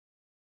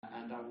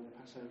and I will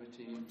pass over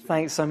to you.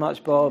 Thanks so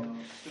much, Bob.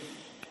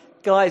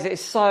 Guys,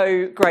 it's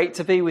so great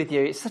to be with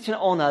you. It's such an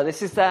honour.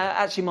 This is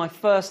actually my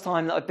first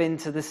time that I've been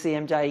to the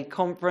CMJ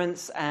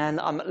conference, and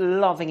I'm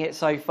loving it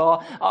so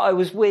far. I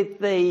was with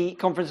the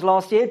conference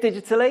last year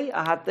digitally.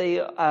 I had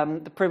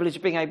the privilege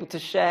of being able to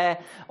share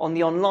on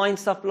the online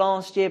stuff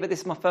last year, but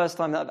this is my first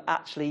time that I've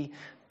actually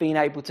been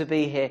able to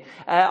be here.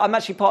 I'm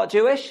actually part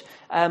Jewish.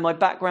 My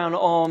background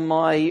on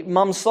my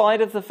mum's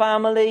side of the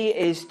family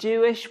is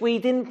Jewish. We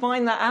didn't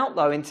find that out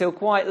though until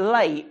quite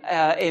late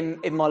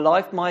in my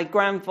life. My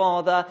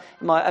grandfather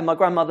and my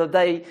grandmother,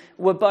 they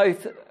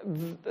both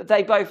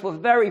were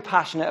very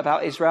passionate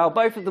about Israel.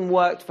 Both of them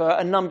worked for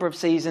a number of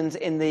seasons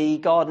in the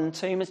Garden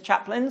Tomb as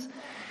chaplains.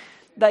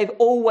 They've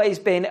always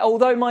been,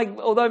 although my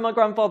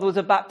grandfather was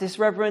a Baptist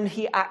reverend,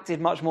 he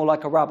acted much more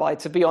like a rabbi,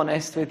 to be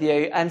honest with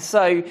you. And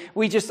so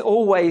we just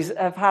always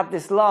have had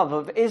this love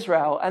of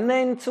Israel. And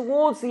then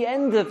towards the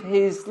end of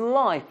his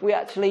life, we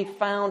actually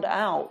found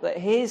out that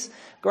his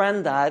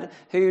granddad,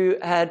 who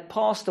had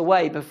passed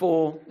away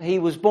before he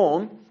was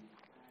born,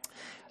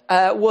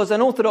 was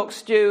an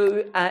Orthodox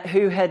Jew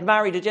who had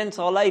married a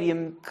Gentile lady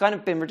and kind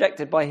of been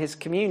rejected by his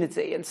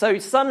community. And so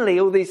suddenly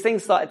all these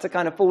things started to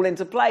kind of fall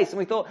into place. And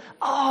we thought,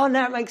 oh,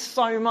 now it makes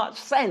so much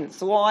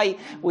sense why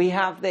we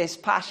have this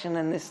passion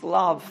and this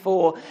love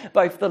for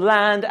both the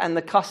land and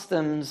the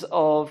customs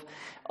of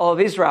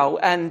Israel.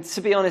 And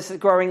to be honest,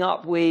 growing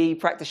up, we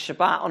practiced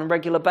Shabbat on a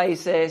regular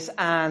basis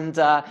and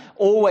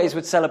always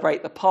would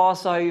celebrate the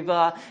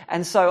Passover.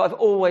 And so I've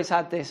always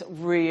had this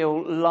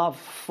real love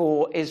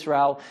for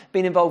Israel,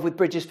 been involved with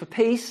Bridges for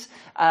Peace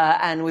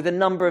and with a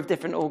number of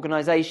different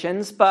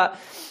organizations. But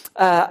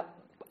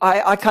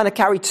I kind of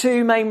carry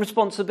two main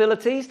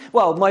responsibilities.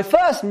 Well, my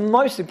first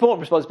most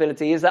important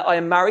responsibility is that I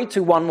am married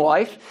to one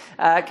wife.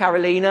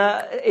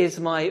 Carolina is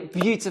my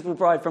beautiful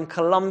bride from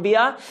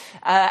Colombia.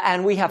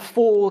 And we have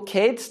 4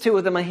 kids. 2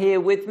 of them are here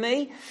with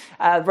me,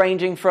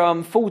 ranging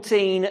from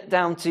 14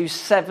 down to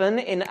 7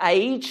 in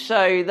age.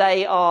 So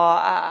they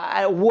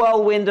are a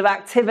whirlwind of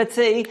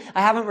activity. I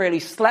haven't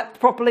really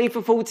slept properly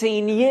for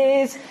 14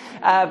 years,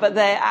 but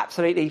they're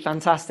absolutely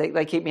fantastic.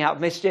 They keep me out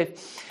of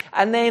mischief.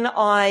 And then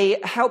I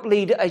help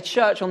lead a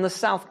church on the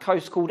south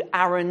coast called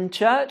Aaron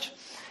Church.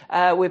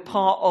 We're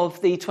part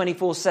of the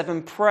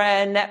 24/7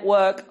 prayer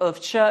network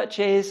of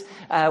churches.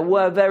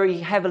 We're very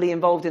heavily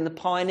involved in the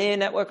Pioneer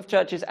network of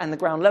churches and the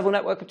Ground Level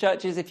network of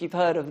churches, if you've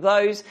heard of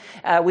those.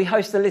 We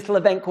host a little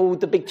event called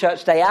the Big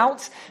Church Day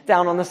Out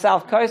down on the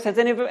south coast. Has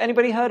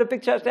anybody heard of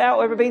Big Church Day Out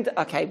or ever been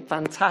to? Okay,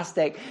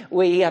 fantastic.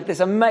 We have this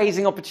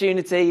amazing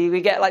opportunity. We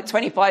get like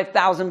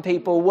 25,000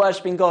 people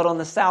worshiping God on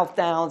the South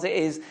Downs. It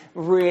is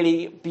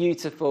really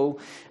beautiful.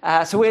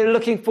 So we're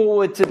looking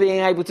forward to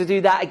being able to do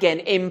that again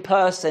in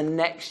person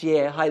next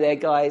year. Hi there,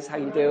 guys. How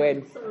you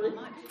doing?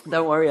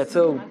 Don't worry at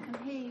all.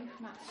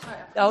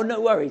 Oh,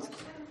 no worries.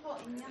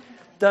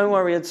 Don't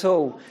worry at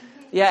all.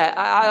 Yeah,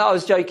 I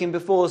was joking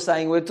before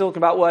saying we're talking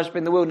about worship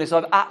in the wilderness.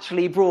 I've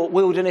actually brought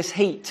wilderness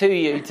heat to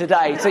you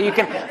today, so you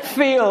can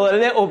feel a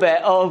little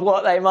bit of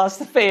what they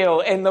must feel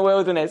in the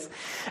wilderness.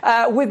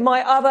 With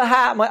my other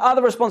hat, my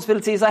other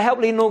responsibilities, I help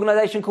lead an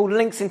organisation called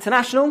Links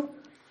International.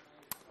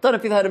 Don't know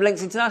if you've heard of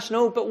Links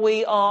International, but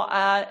we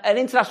are an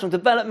international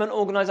development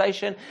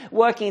organisation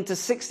working into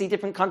 60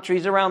 different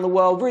countries around the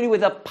world, really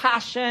with a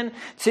passion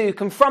to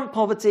confront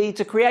poverty,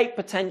 to create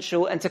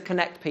potential, and to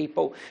connect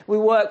people. We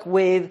work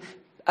with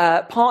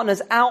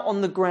partners out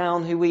on the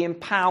ground who we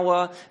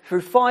empower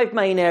through 5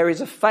 main areas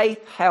of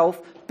faith,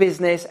 health,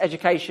 business,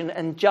 education,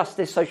 and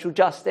justice, social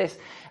justice.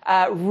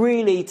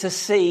 Really to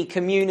see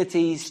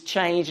communities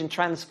change and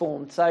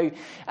transformed. So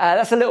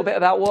that's a little bit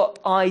about what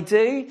I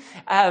do.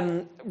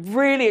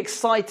 Really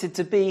excited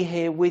to be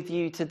here with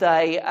you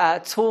today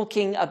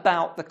talking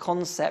about the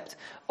concept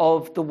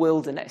of the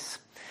wilderness.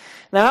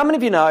 Now, how many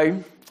of you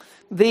know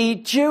the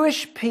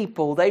Jewish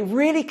people, they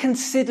really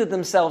consider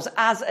themselves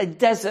as a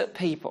desert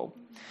people.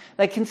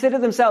 They consider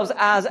themselves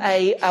as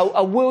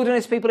a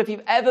wilderness people. If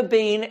you've ever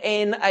been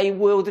in a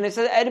wilderness,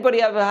 has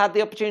anybody ever had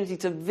the opportunity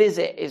to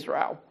visit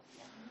Israel?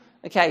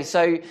 Okay,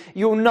 so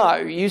you'll know,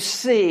 you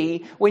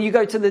see, when you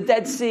go to the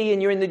Dead Sea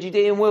and you're in the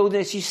Judean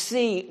wilderness, you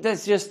see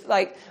there's just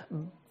like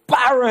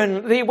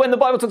barren, when the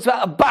Bible talks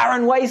about a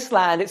barren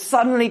wasteland, it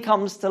suddenly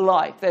comes to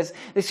life. There's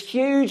this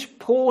huge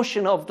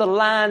portion of the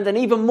land, and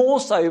even more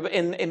so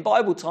in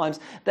Bible times,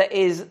 that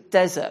is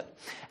desert.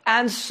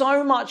 And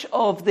so much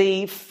of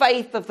the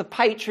faith of the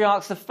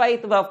patriarchs, the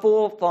faith of our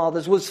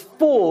forefathers, was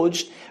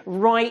forged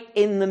right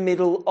in the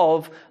middle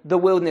of the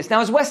wilderness.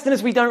 Now, as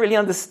Westerners, we don't really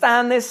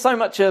understand this. So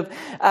much of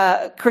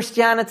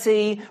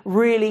Christianity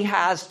really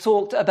has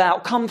talked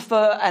about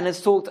comfort and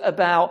has talked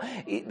about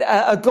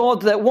a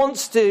God that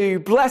wants to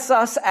bless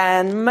us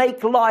and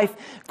make life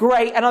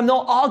great. And I'm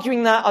not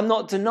arguing that. I'm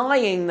not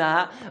denying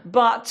that.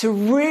 But to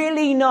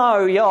really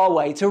know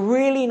Yahweh, to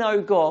really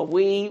know God,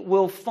 we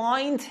will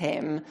find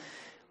him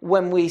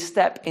when we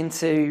step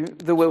into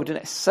the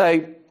wilderness.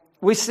 So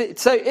We see,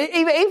 so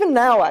even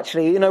now,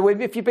 actually,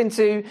 if you've been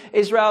to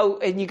Israel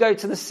and you go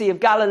to the Sea of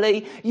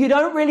Galilee, you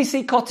don't really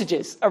see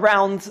cottages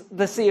around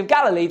the Sea of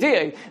Galilee, do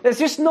you? There's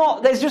just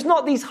not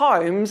these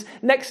homes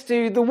next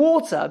to the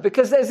water,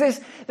 because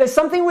there's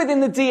something within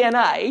the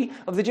DNA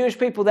of the Jewish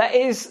people that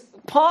is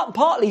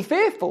partly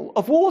fearful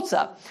of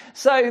water.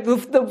 So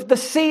the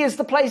sea is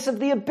the place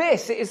of the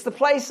abyss. It is the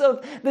place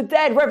of the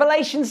dead.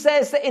 Revelation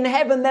says that in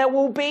heaven there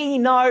will be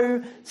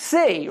no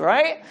sea,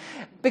 right?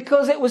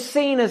 Because it was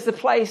seen as the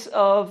place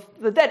of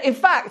the dead. In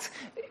fact,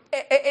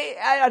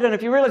 I don't know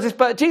if you realize this,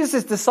 but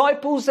Jesus'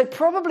 disciples, they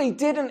probably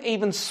didn't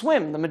even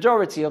swim, the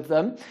majority of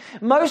them.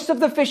 Most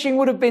of the fishing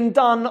would have been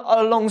done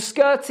along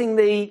skirting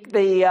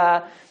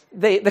the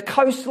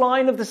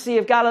coastline of the Sea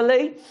of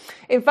Galilee.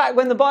 In fact,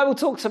 when the Bible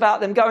talks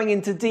about them going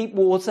into deep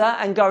water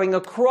and going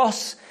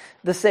across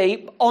the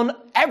sea, on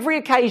every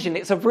occasion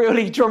it's a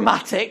really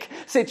dramatic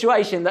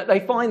situation that they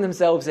find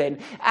themselves in.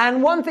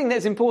 And one thing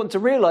that's important to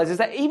realize is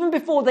that even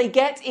before they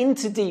get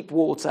into deep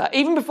water,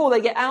 even before they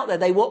get out there,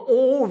 they were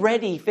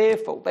already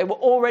fearful. They were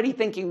already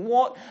thinking,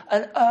 what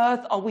on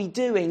earth are we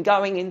doing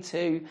going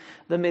into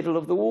the middle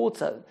of the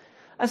water?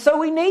 And so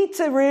we need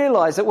to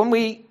realize that when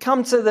we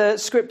come to the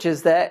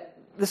scriptures, that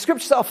the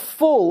scriptures are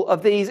full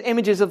of these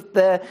images of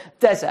the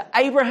desert.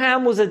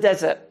 Abraham was a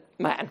desert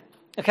man.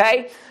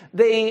 Okay,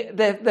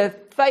 the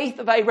faith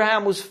of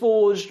Abraham was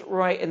forged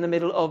right in the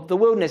middle of the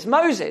wilderness.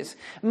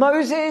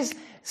 Moses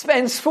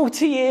spends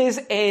 40 years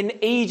in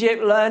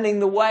Egypt learning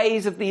the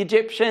ways of the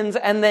Egyptians,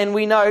 and then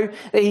we know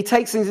that he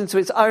takes things into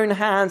his own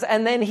hands,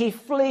 and then he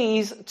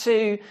flees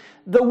to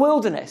the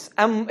wilderness.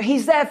 And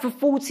he's there for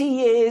 40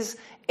 years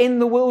in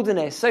the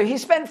wilderness. So he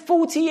spent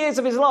 40 years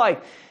of his life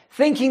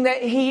thinking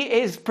that he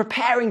is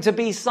preparing to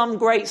be some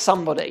great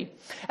somebody.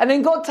 And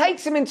then God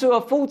takes him into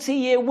a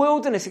 40-year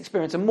wilderness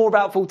experience, and more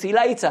about 40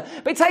 later.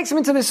 But he takes him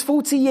into this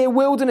 40-year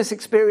wilderness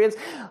experience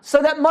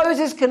so that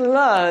Moses can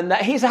learn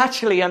that he's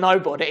actually a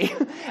nobody.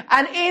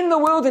 And in the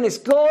wilderness,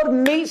 God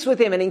meets with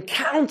him and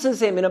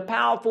encounters him in a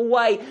powerful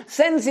way,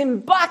 sends him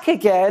back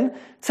again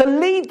to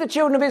lead the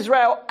children of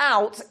Israel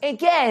out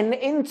again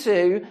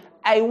into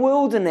a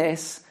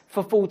wilderness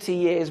for 40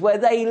 years, where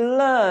they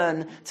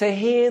learn to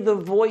hear the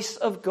voice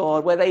of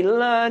God, where they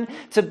learn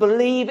to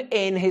believe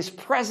in his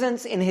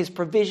presence, in his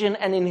provision,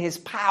 and in his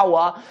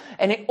power.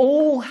 And it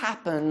all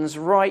happens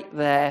right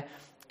there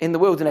in the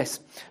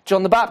wilderness.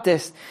 John the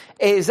Baptist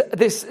is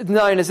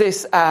known as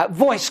this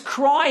voice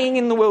crying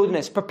in the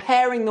wilderness,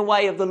 preparing the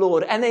way of the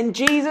Lord. And then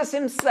Jesus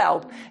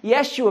himself,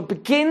 Yeshua,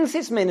 begins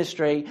his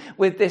ministry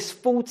with this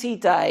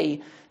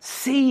 40-day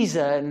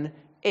season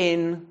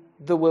in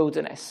the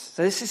wilderness.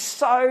 So this is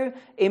so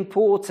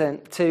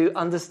important to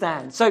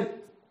understand. So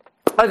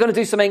I'm going to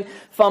do something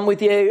fun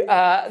with you.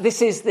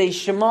 This is the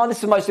Shema. This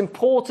is the most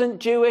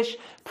important Jewish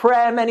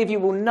prayer. Many of you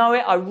will know it.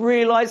 I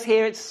realize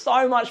here it's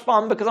so much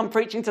fun because I'm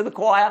preaching to the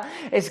choir.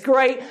 It's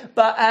great.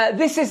 But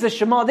this is the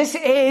Shema. This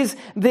is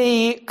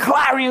the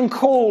clarion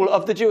call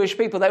of the Jewish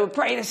people. They would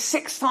pray this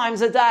 6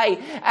 times a day.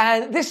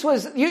 And this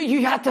was,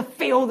 you had to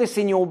feel this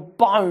in your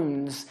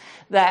bones,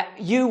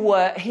 that you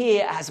were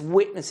here as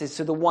witnesses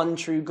to the one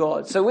true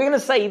God. So we're going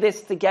to say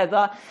this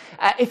together.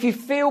 If you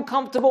feel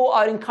comfortable,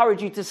 I'd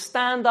encourage you to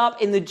stand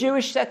up. In the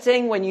Jewish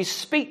setting, when you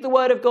speak the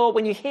word of God,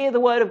 when you hear the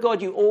word of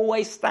God, you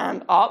always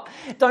stand up.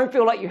 Don't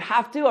feel like you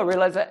have to. I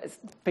realize that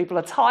people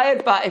are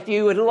tired, but if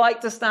you would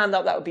like to stand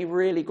up, that would be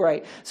really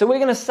great. So we're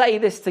going to say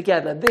this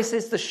together. This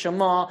is the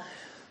Shema.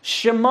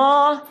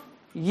 Shema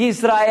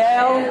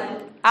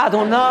Yisrael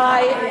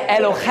Adonai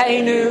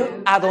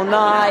Eloheinu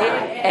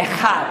Adonai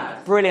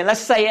Echad. Brilliant. Let's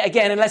say it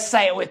again, and let's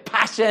say it with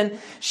passion.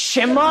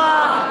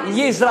 Shema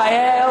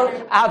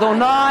Yisrael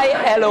Adonai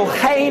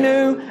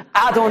Eloheinu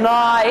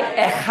Adonai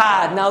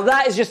Echad. Now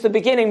that is just the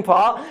beginning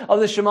part of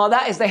the Shema.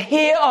 That is the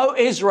Hear, O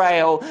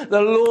Israel.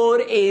 The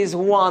Lord is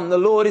one. The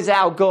Lord is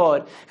our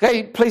God.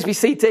 Okay, please be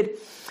seated.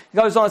 It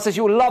goes on and says,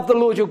 you will love the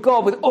Lord your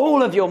God with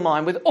all of your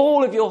mind, with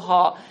all of your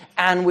heart,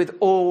 and with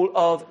all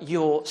of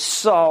your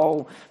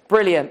soul.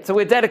 Brilliant. So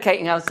we're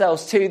dedicating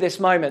ourselves to this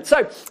moment. So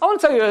I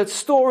want to tell you a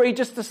story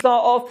just to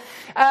start off.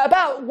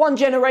 About one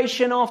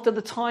generation after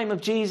the time of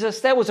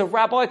Jesus, there was a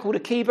rabbi called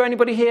Akiba.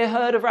 Anybody here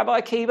heard of Rabbi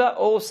Akiba?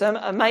 Awesome,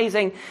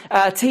 amazing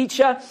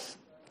teacher.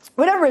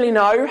 We don't really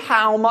know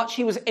how much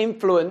he was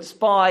influenced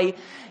by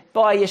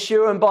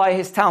Yeshua and by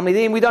his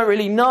Talmidim. We don't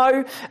really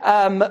know,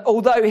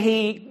 although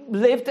he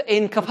lived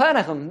in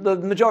Capernaum the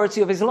majority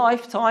of his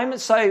lifetime,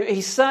 so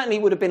he certainly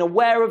would have been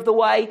aware of the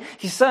way.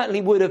 He certainly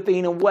would have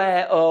been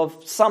aware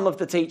of some of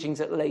the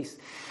teachings at least.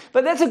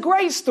 But there's a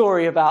great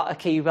story about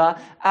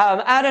Akiba.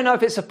 I don't know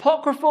if it's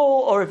apocryphal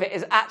or if it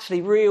is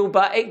actually real,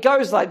 but it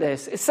goes like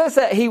this. It says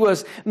that he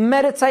was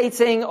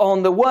meditating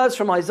on the words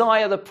from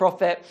Isaiah the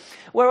prophet,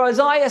 where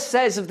Isaiah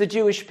says of the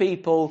Jewish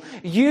people,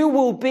 you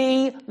will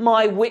be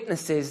my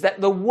witnesses, that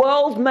the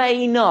world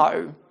may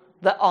know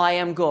that I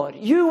am God.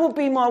 You will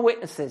be my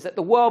witnesses, that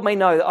the world may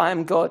know that I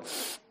am God.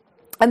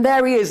 And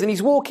there he is, and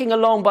he's walking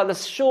along by the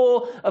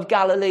shore of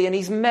Galilee, and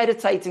he's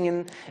meditating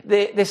in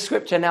this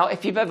scripture. Now,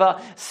 if you've ever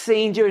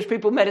seen Jewish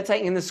people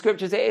meditating in the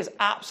scriptures, it is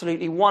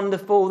absolutely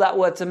wonderful. That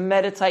word to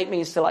meditate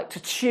means to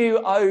chew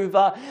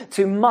over,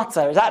 to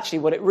mutter is actually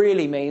what it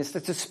really means,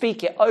 to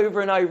speak it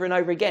over and over and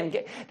over again.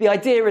 The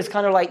idea is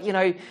kind of like,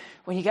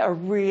 when you get a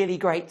really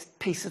great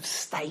piece of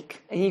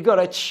steak and you've got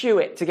to chew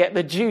it to get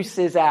the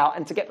juices out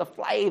and to get the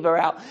flavour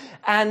out.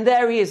 And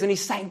there he is, and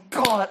he's saying,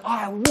 God,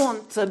 I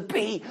want to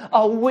be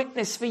a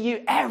witness for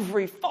you,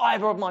 every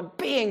fibre of my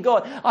being,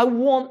 God. I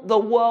want the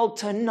world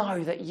to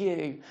know that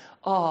you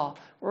are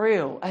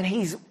real. And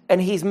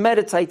he's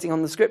meditating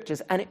on the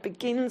scriptures, and it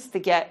begins to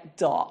get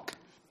dark.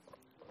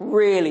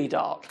 Really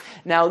dark.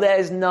 Now,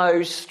 there's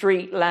no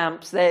street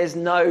lamps. There's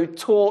no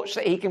torch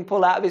that he can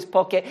pull out of his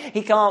pocket.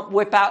 He can't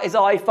whip out his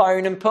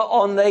iPhone and put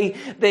on the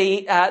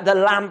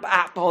lamp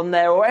app on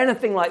there or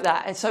anything like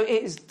that. And so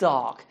it is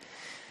dark.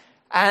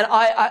 And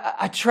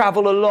I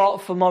travel a lot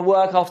for my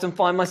work. I often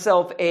find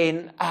myself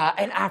in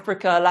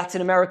Africa,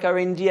 Latin America,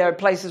 India,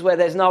 places where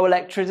there's no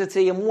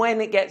electricity. And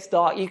when it gets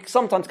dark, you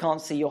sometimes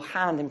can't see your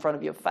hand in front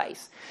of your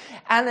face.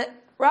 And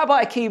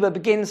Rabbi Akiba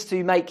begins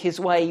to make his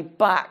way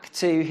back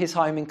to his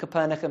home in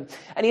Capernaum,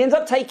 and he ends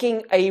up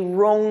taking a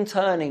wrong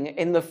turning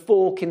in the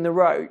fork in the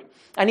road,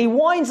 and he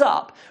winds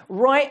up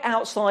right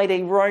outside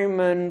a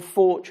Roman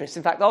fortress.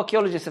 In fact,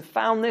 archaeologists have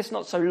found this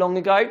not so long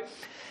ago,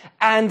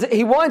 and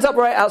he winds up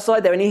right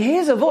outside there, and he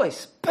hears a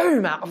voice,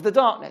 boom, out of the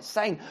darkness,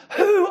 saying,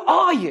 "Who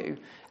are you,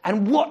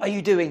 and what are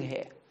you doing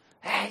here?"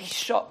 And he's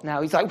shocked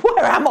now. He's like,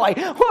 "Where am I?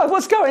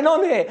 What's going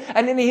on here?"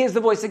 And then he hears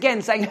the voice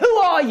again saying, "Who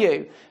are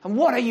you, and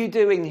what are you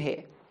doing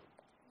here?"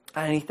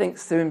 And he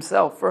thinks to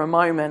himself for a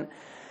moment,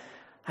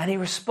 and he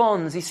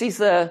responds. He sees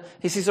the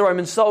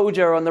Roman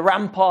soldier on the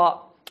rampart,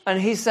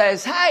 and he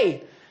says,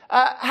 "Hey,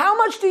 how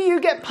much do you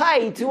get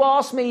paid to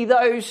ask me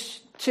those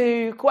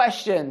 2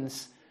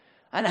 questions?"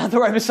 And now the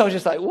Roman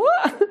soldier's like,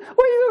 "What? What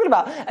are you talking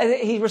about?" And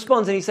he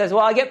responds and he says,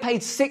 "Well, I get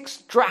paid 6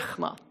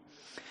 drachma."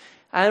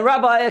 And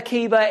Rabbi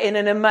Akiba, in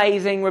an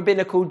amazing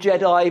rabbinical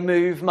Jedi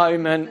move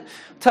moment,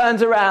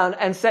 turns around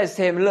and says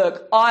to him,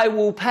 "Look, I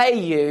will pay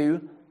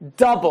you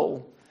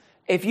double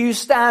if you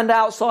stand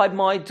outside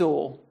my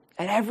door,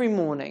 and every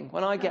morning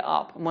when I get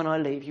up and when I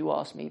leave, you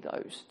ask me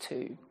those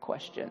 2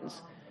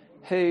 questions.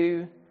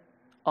 Who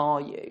are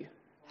you,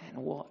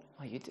 and what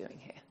are you doing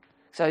here?"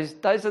 So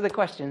those are the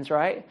questions,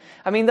 right?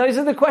 I mean, those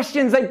are the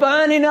questions, they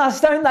burn in us,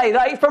 don't they?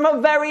 Like, from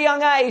a very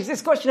young age,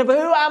 this question of who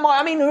am I?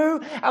 I mean, who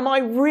am I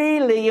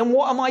really, and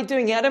what am I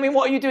doing here? I don't mean,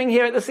 what are you doing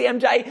here at the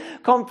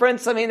CMJ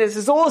conference? I mean, this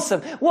is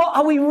awesome. What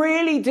are we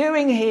really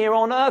doing here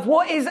on earth?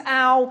 What is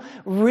our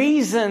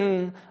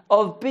reason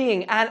of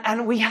being?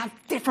 And we have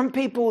different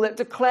people that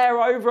declare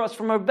over us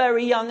from a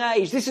very young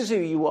age, this is who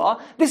you are,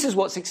 this is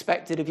what's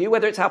expected of you,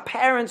 whether it's our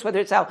parents, whether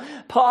it's our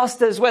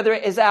pastors, whether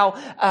it is our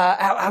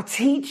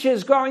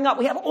teachers growing up.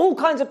 We have all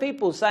kinds of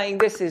people saying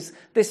this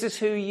is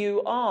who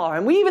you are.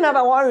 And we even have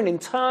our own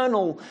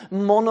internal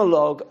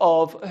monologue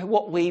of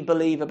what we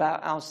believe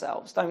about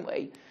ourselves, don't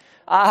we?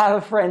 I have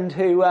a friend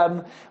who,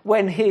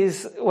 when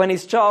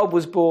his child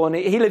was born,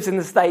 he lives in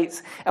the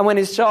States, and when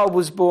his child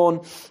was born,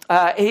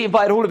 he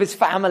invited all of his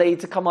family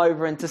to come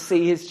over and to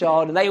see his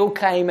child, and they all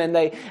came and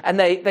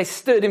they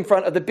stood in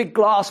front of the big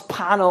glass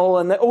panel,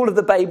 and all of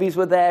the babies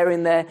were there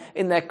in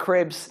their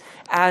cribs,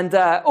 and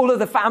all of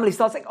the family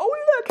started saying, "Oh,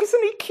 look,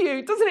 isn't he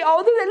cute? Doesn't he? Oh,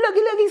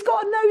 look, he's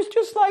got a nose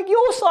just like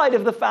your side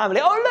of the family.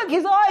 Oh, look,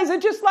 his eyes are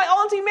just like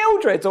Auntie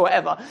Mildred's," or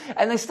whatever.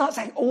 And they start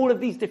saying all of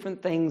these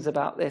different things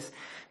about this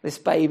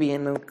baby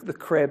in the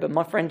crib, and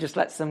my friend just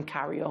lets them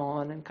carry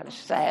on and kind of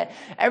say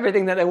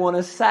everything that they want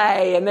to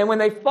say. And then when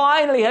they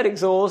finally had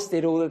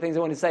exhausted all the things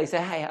they wanted to say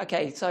 "Hey,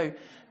 okay, so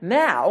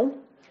now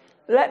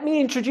let me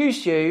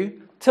introduce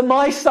you to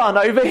my son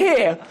over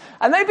here."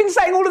 And they've been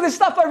saying all of this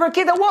stuff over a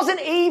kid that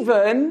wasn't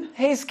even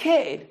his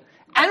kid.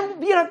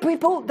 And,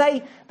 people,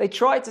 they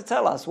try to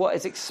tell us what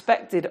is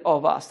expected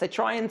of us. They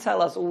try and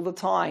tell us all the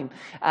time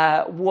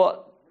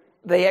what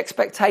the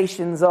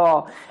expectations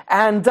are.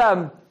 And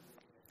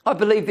I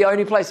believe the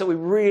only place that we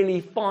really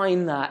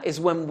find that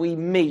is when we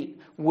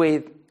meet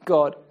with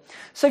God.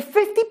 So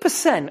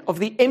 50% of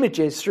the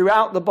images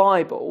throughout the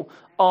Bible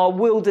are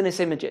wilderness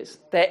images.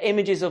 They're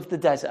images of the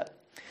desert.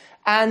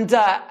 And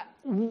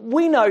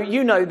we know,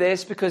 you know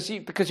this because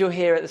you're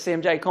here at the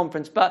CMJ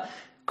conference, but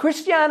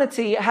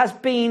Christianity has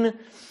been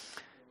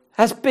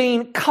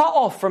cut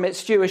off from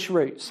its Jewish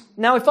roots.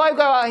 Now, if I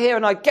go out here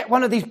and I get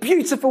one of these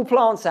beautiful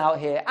plants out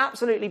here,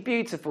 absolutely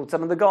beautiful,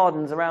 some of the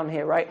gardens around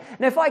here, right?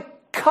 And if I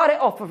cut it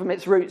off from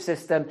its root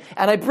system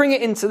and I bring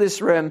it into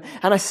this room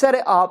and I set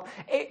it up,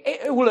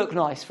 it will look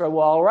nice for a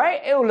while,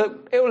 right? It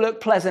will look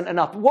pleasant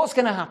enough. What's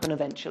going to happen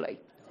eventually?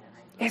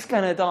 It's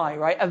going to die,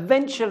 right?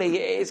 Eventually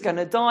it's going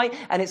to die,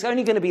 and it's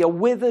only going to be a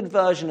withered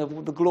version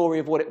of the glory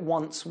of what it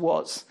once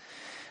was.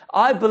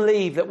 I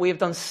believe that we have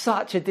done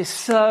such a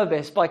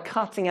disservice by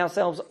cutting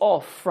ourselves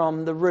off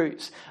from the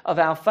roots of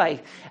our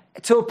faith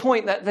to a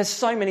point that there's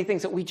so many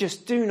things that we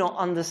just do not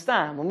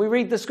understand. When we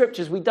read the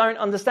scriptures, we don't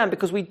understand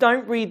because we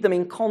don't read them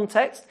in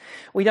context.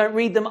 We don't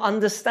read them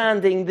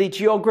understanding the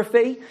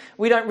geography.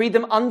 We don't read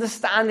them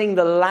understanding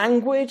the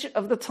language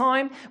of the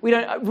time. We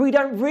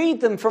don't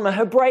read them from a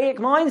Hebraic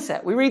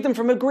mindset. We read them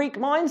from a Greek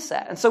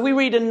mindset. And so we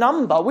read a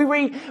number. We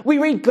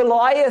read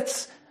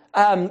Goliath's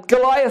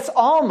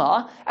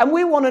armor, and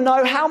we want to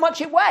know how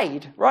much it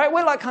weighed, right?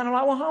 We're like,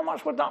 well, how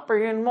much would that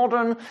be in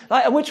modern?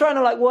 And we're trying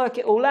to work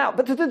it all out.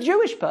 But to the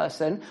Jewish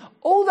person,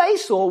 all they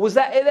saw was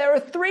that there are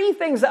 3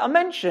 things that are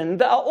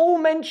mentioned that are all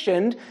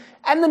mentioned,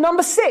 and the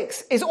number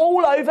 6 is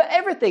all over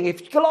everything.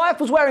 If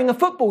Goliath was wearing a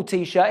football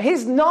t-shirt,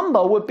 his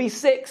number would be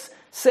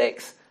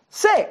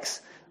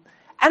 666.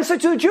 And so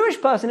to a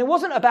Jewish person, it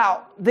wasn't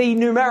about the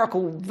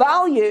numerical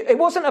value. It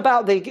wasn't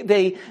about the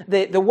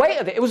weight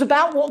of it. It was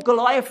about what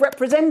Goliath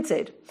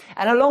represented.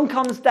 And along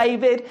comes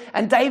David,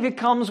 and David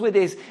comes with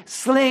his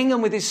sling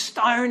and with his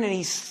stone, and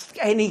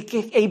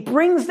he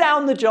brings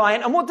down the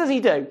giant. And what does he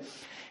do?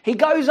 He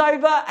goes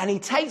over and he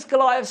takes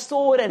Goliath's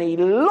sword and he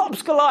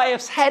lops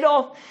Goliath's head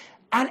off.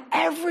 And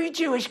every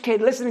Jewish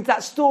kid listening to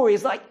that story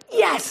is like,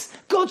 yes,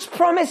 God's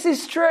promise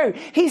is true.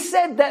 He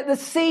said that the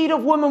seed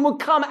of woman would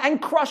come and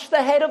crush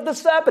the head of the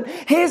serpent.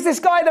 Here's this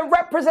guy that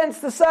represents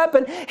the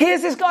serpent.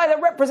 Here's this guy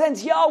that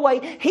represents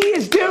Yahweh. He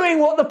is doing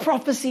what the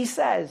prophecy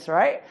says,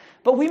 right?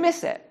 But we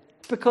miss it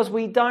because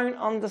we don't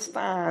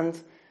understand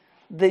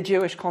the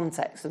Jewish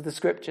context of the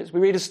scriptures.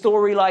 We read a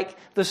story like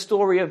the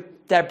story of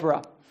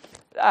Deborah.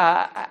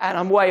 And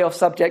I'm way off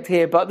subject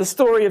here, but the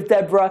story of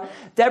Deborah.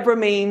 Deborah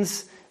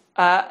means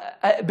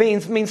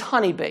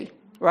honeybee,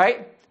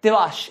 right?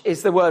 Divash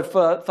is the word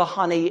for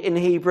honey in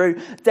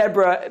Hebrew.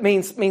 Deborah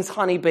means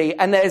honeybee.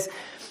 And there's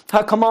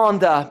her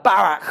commander,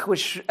 Barak,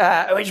 which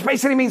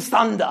basically means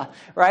thunder,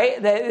 right?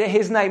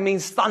 His name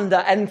means thunder.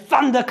 And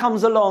thunder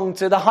comes along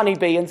to the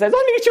honeybee and says,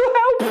 I need your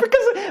help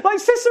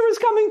because Sisera's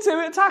coming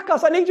to attack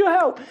us. I need your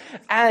help.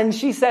 And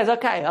she says,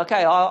 okay,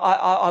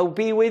 I'll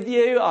be with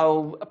you.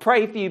 I'll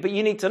pray for you, but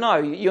you need to know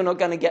you're not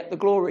going to get the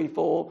glory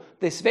for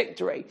this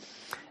victory.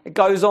 It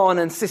goes on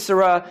and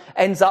Sisera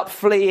ends up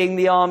fleeing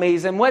the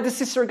armies. And where does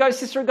Sisera go?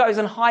 Sisera goes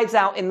and hides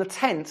out in the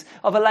tent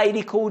of a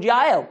lady called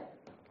Jael.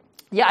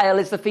 Jael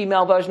is the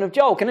female version of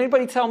Joel. Can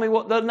anybody tell me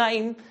what the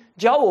name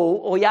Joel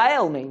or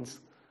Jael means?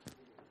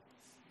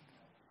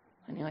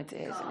 Any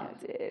ideas?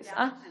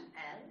 Huh?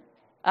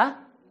 Huh?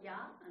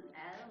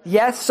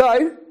 Yes,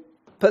 so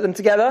put them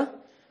together.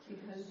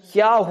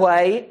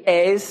 Yahweh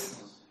is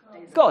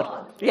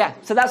God. Yeah,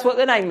 so that's what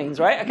the name means,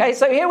 right? Okay,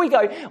 so here we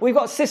go. We've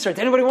got Sisera. Does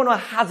anybody want to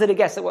hazard a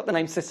guess at what the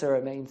name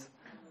Sisera means?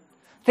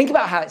 Think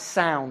about how it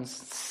sounds.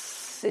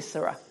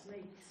 Sisera.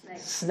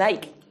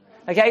 Snake.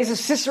 Okay, so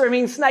Sisera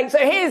means snake. So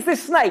here's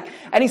this snake,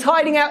 and he's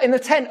hiding out in the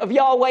tent of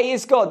Yahweh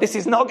is God. This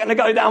is not going to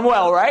go down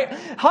well, right?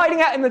 Hiding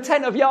out in the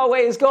tent of Yahweh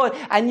is God.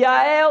 And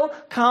Jael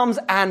comes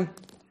and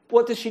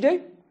what does she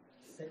do?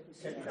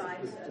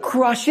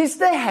 Crushes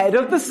the head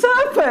of the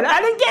serpent. And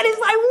again,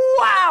 it's like,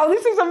 wow,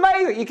 this is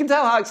amazing. You can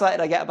tell how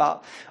excited I get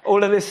about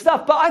all of this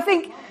stuff. But I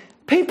think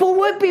people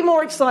would be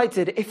more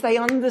excited if they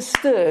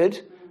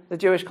understood the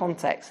Jewish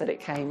context that it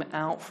came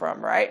out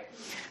from, right?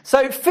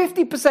 So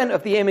 50%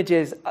 of the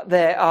images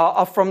there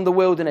are from the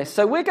wilderness.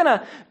 So we're going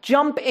to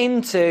jump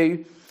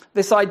into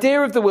this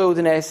idea of the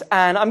wilderness,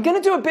 and I'm going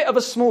to do a bit of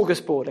a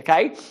smorgasbord,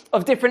 okay,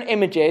 of different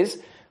images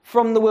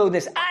from the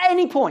wilderness. At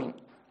any point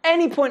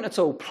at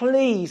all,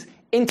 please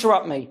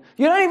interrupt me.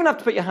 You don't even have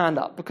to put your hand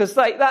up because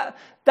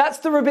that's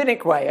the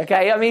rabbinic way,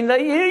 okay? I mean,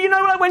 you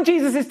know, like when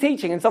Jesus is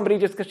teaching and somebody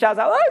just shouts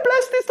out, oh,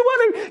 blessed is the one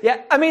who...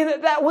 Yeah, I mean,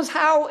 that was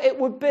how it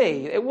would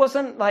be. It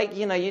wasn't like,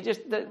 you know, you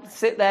just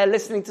sit there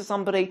listening to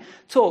somebody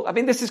talk. I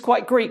mean, this is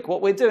quite Greek,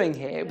 what we're doing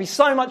here. It'd be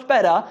so much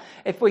better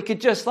if we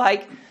could just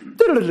like,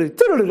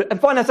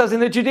 and find ourselves in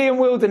the Judean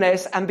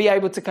wilderness and be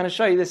able to kind of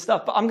show you this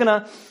stuff. But I'm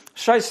going to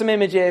show some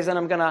images and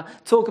I'm going to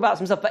talk about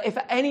some stuff. But if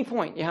at any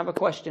point you have a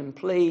question,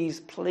 please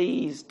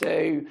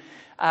do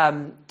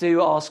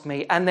ask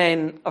me. And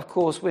then, of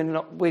course,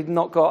 we've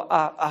not got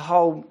a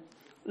whole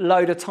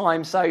load of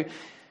time. So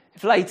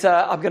if later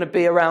I'm going to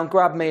be around,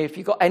 grab me if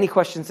you've got any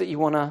questions that you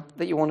want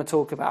to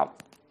talk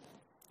about.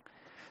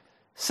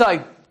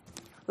 So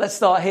let's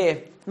start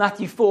here.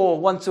 Matthew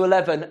 4,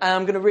 1-11. And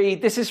I'm going to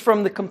read, this is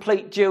from the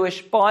Complete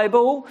Jewish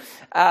Bible.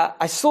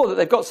 I saw that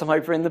they've got some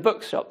over in the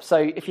bookshop. So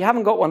if you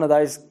haven't got one of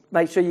those,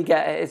 make sure you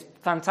get it. It's a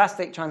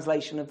fantastic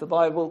translation of the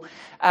Bible.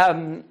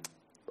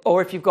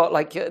 Or if you've got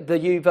like the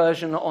U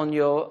version on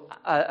your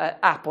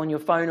app on your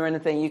phone or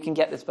anything, you can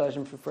get this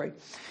version for free.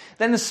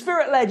 Then the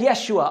Spirit led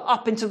Yeshua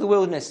up into the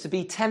wilderness to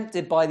be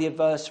tempted by the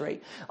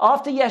adversary.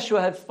 After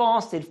Yeshua had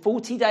fasted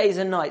 40 days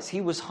and nights,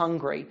 he was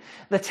hungry.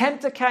 The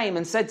tempter came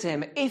and said to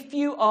him, if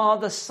you are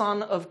the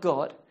Son of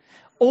God,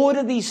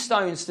 order these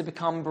stones to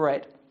become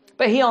bread.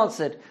 But he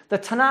answered, the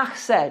Tanakh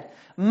said,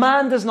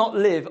 man does not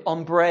live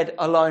on bread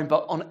alone,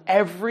 but on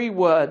every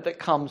word that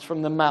comes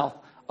from the mouth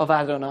of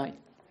Adonai.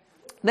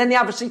 Then the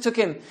adversary took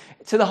him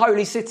to the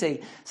holy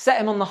city,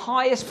 set him on the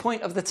highest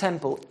point of the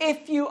temple.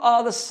 If you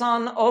are the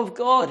Son of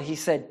God, he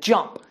said,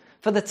 jump.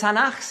 For the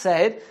Tanakh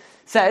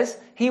says,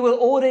 he will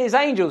order his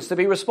angels to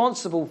be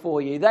responsible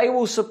for you. They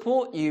will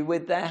support you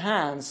with their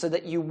hands so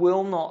that you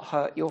will not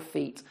hurt your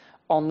feet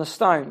on the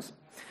stones.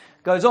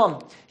 Goes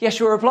on.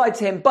 Yeshua replied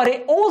to him, but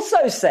it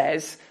also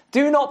says,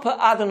 do not put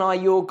Adonai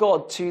your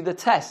God to the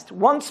test.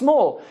 Once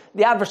more,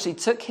 the adversary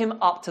took him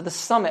up to the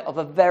summit of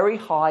a very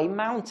high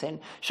mountain,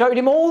 showed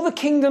him all the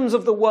kingdoms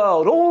of the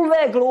world, all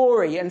their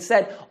glory, and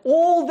said,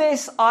 all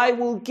this I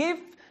will give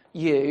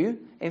you.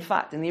 In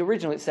fact, in the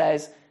original it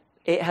says,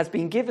 it has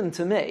been given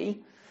to me,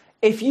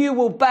 if you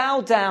will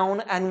bow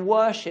down and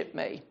worship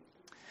me.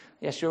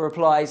 Yeshua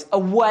replies,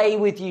 away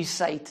with you,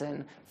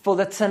 Satan, for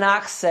the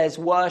Tanakh says,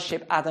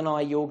 worship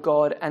Adonai your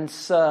God and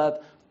serve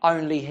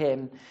only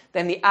him.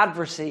 Then the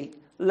adversary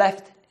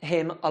left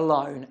him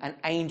alone, and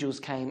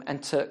angels came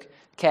and took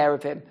care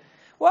of him.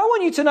 Well, I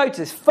want you to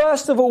notice,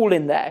 first of all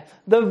in there,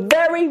 the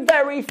very,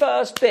 very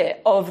first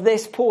bit of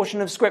this portion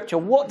of Scripture,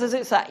 what does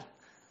it say?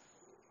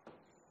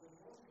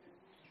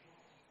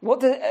 Why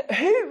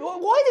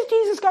did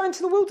Jesus go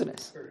into the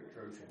wilderness?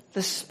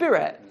 The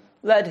Spirit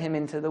led him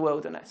into the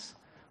wilderness.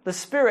 The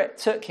Spirit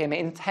took him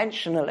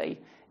intentionally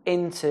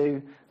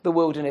into the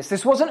wilderness.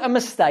 This wasn't a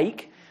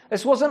mistake.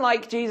 This wasn't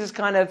like Jesus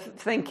kind of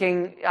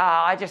thinking,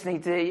 I just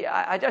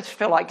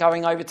feel like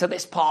going over to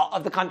this part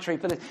of the country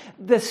for this.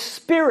 The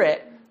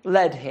Spirit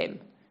led him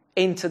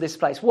into this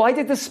place. Why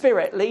did the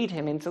Spirit lead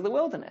him into the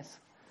wilderness?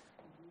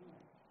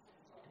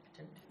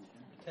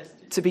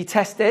 To be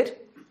tested.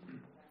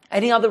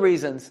 Any other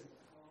reasons? To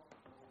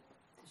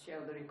show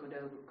that he could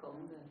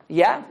overcome the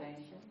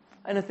temptation.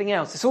 Anything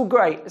else? It's all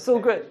great. It's all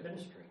good.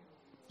 ministry.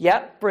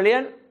 Yeah,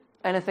 brilliant.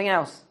 Anything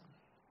else?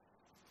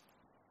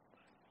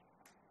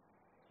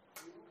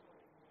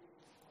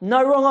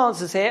 No wrong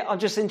answers here. I'm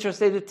just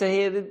interested to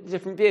hear the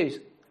different views.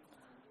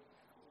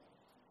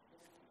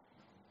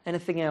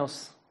 Anything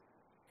else?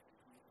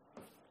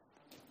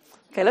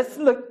 Okay, let's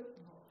look.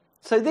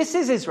 So this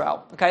is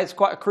Israel. Okay, it's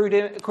quite a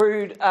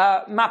crude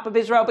map of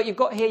Israel, but you've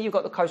got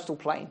the coastal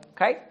plain.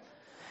 Okay,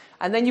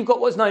 and then you've got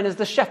what's known as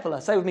the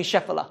Shephelah. Say with me,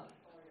 Shephelah.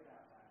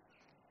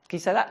 Can you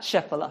say that?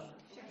 Shephelah.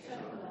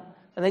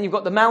 And then you've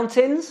got the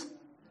mountains,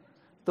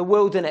 the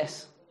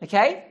wilderness.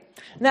 Okay.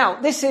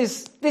 Now, so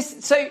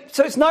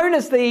it's known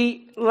as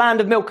the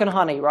land of milk and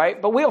honey,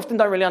 right? But we often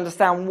don't really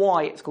understand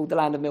why it's called the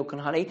land of milk and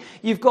honey.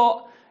 You've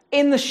got,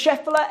 in the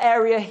Shephelah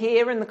area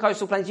here in the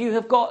coastal plains, you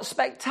have got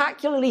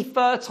spectacularly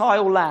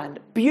fertile land,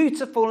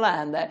 beautiful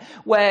land there,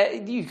 where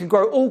you can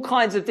grow all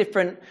kinds of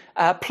different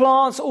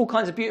plants, all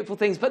kinds of beautiful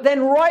things. But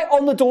then right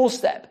on the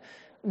doorstep,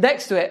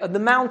 next to it, are the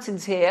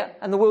mountains here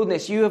and the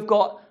wilderness, you have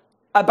got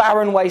a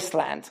barren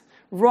wasteland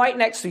right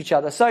next to each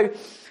other. So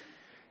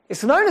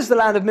it's known as the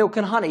land of milk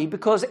and honey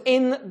because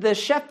in the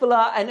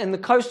Shephelah and in the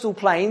coastal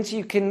plains,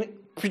 you can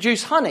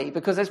produce honey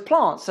because there's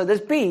plants. So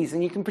there's bees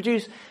and you can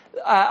produce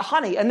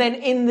honey. And then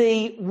in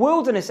the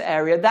wilderness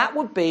area, that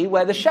would be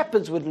where the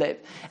shepherds would live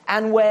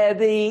and where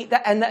they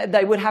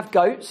would have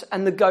goats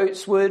and the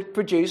goats would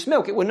produce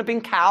milk. It wouldn't have been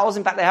cows.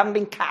 In fact, there haven't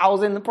been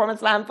cows in the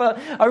promised land for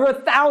over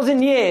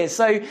 1,000 years.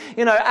 So,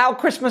 our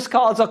Christmas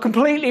cards are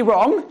completely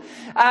wrong.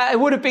 It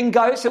would have been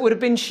goats. It would have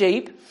been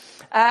sheep.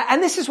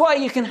 And this is why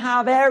you can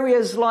have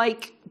areas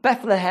like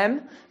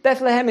Bethlehem.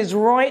 Bethlehem is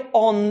right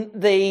on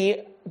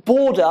the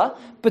border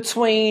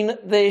between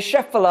the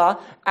Shephelah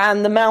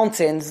and the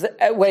mountains,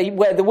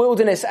 where the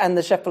wilderness and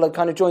the Shephelah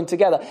kind of join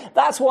together.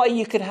 That's why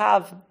you could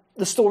have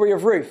the story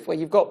of Ruth, where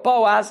you've got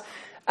Boaz,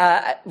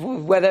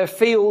 where there are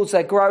fields,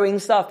 they're growing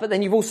stuff, but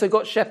then you've also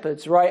got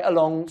shepherds right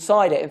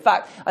alongside it. In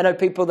fact, I know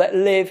people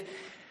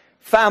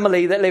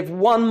family that live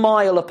 1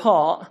 mile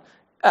apart,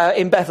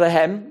 in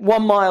Bethlehem,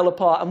 1 mile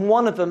apart, and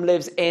one of them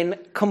lives in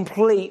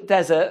complete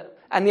desert,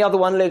 and the other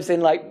one lives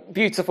in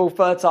beautiful,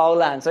 fertile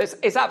land. So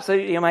it's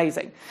absolutely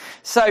amazing.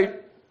 So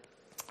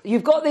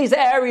you've got these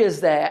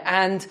areas there,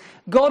 and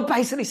God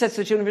basically says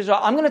to the children of Israel,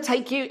 I'm going to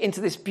take you into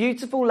this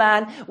beautiful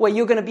land where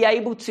you're going to be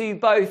able to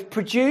both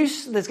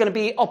produce, there's going to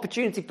be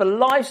opportunity for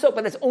livestock,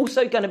 but there's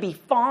also going to be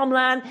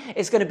farmland,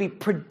 it's going to be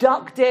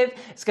productive,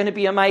 it's going to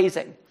be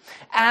amazing.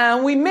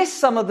 And we miss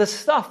some of the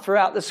stuff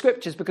throughout the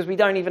scriptures because we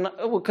don't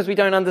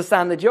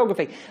understand the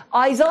geography.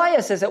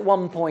 Isaiah says at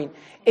one point,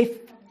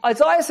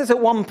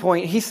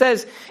 he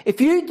says, if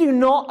you do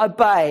not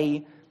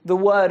obey the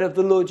word of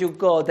the Lord your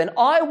God, then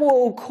I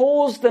will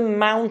cause the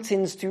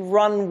mountains to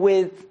run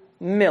with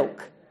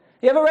milk.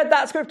 You ever read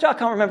that scripture? I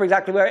can't remember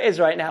exactly where it is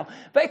right now.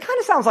 But it kind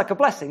of sounds like a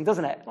blessing,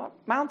 doesn't it? Like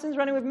mountains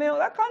running with milk,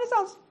 that kind of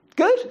sounds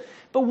good.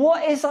 But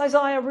what is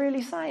Isaiah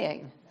really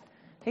saying?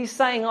 He's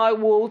saying, I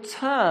will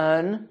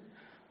turn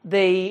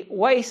the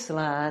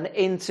wasteland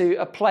into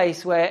a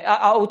place where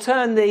I will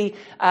turn the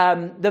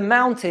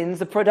mountains,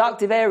 the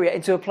productive area,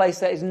 into a place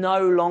that is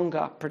no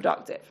longer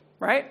productive,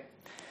 right?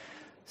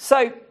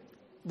 So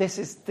this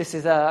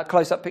is a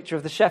close-up picture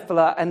of the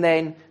Shephelah, and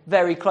then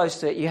very close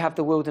to it you have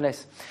the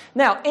wilderness.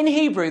 Now, in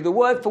Hebrew, the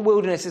word for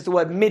wilderness is the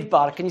word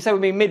midbar. Can you say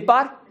with me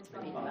midbar?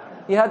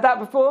 You heard that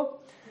before?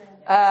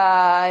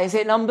 Is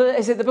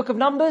it the book of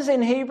Numbers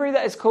in Hebrew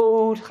that is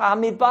called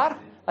Midbar?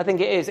 I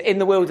think it is, in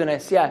the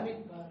wilderness, yeah.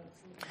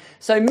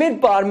 So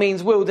Midbar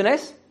means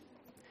wilderness.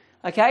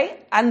 Okay,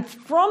 and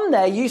from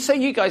there,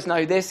 you guys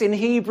know this. In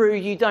Hebrew,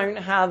 you don't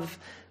have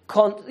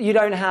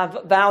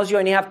vowels. You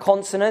only have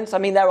consonants. I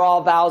mean, there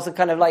are vowels that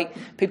kind of like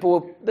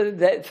people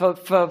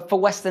for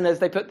Westerners,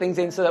 they put things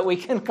in so that we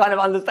can kind of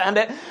understand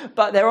it.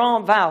 But there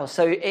aren't vowels,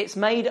 so it's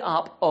made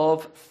up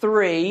of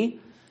 3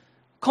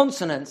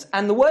 consonants,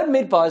 and the word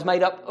midbar is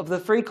made up of the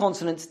 3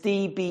 consonants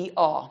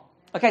DBR.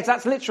 Okay, so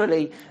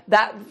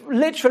that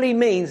literally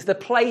means the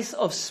place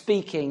of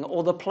speaking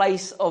or the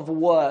place of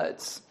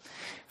words.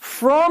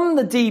 From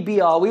the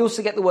DBR, we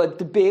also get the word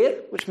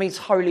debir, which means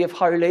holy of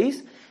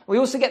holies. We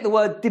also get the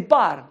word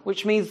dibar,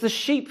 which means the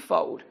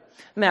sheepfold.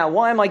 Now,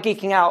 why am I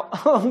geeking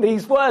out on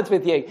these words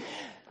with you?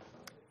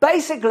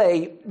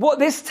 Basically, what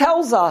this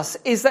tells us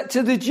is that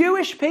to the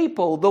Jewish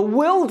people, the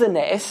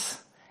wilderness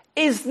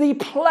is the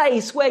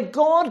place where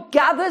God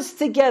gathers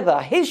together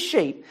his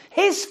sheep,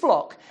 his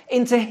flock,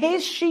 into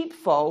his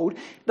sheepfold,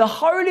 the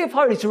Holy of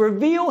Holies, to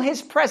reveal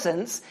his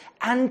presence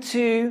and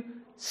to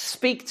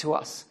speak to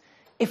us.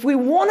 If we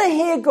want to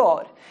hear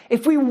God,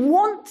 if we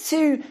want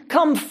to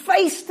come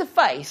face to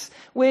face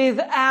with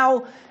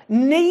our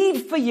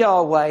need for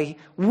Yahweh,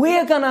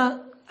 we're going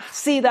to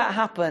see that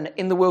happen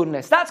in the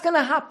wilderness. That's going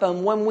to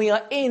happen when we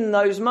are in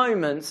those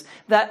moments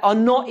that are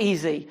not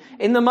easy,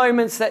 in the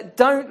moments that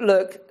don't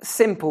look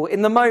simple,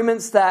 in the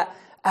moments that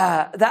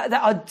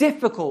are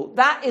difficult.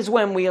 That is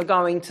when we are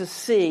going to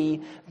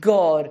see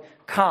God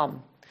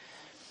come.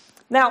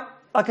 Now,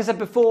 like I said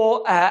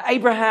before,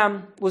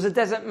 Abraham was a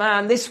desert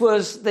man. This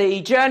was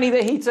the journey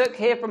that he took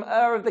here from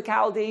Ur of the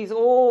Chaldees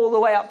all the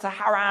way up to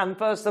Haran,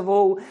 first of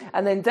all,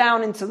 and then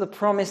down into the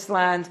Promised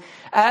Land.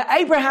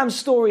 Abraham's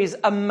story is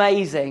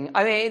amazing.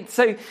 I mean,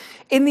 so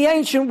in the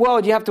ancient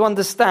world, you have to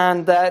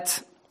understand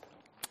that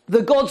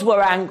the gods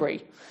were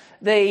angry.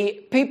 The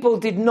people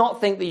did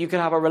not think that you could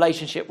have a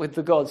relationship with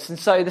the gods. And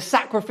so the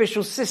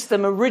sacrificial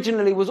system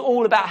originally was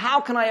all about how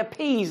can I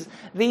appease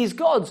these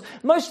gods?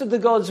 Most of the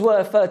gods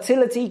were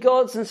fertility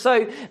gods. And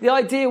so the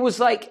idea was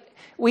like,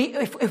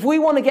 if we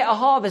want to get a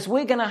harvest,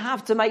 we're going to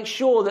have to make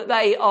sure that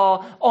they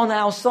are on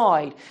our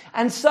side.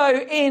 And so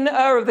in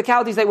Ur of the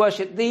Chaldees, they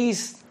worship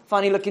these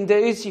funny looking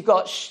dudes. You've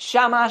got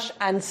Shamash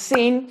and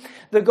Sin,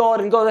 the god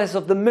and goddess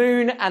of the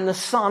moon and the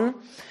sun.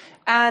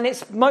 And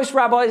most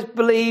rabbis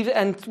believe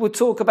and would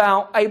talk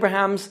about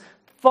Abraham's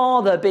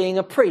father being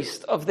a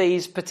priest of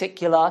these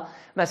particular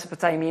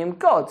Mesopotamian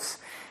gods.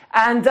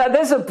 And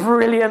there's a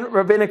brilliant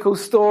rabbinical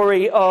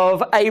story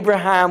of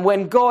Abraham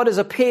when God has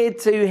appeared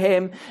to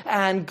him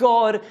and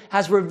God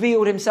has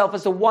revealed himself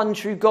as the one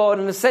true God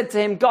and has said to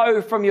him,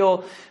 go from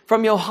your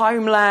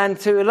homeland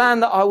to a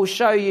land that I will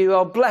show you.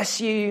 I'll bless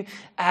you.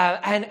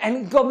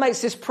 And God makes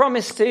this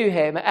promise to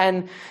him.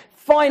 And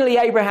finally,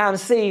 Abraham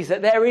sees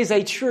that there is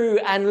a true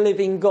and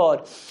living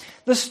God.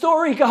 The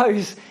story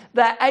goes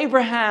that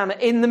Abraham,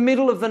 in the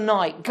middle of the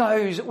night,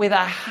 goes with a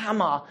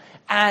hammer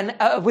and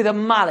with a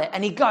mallet,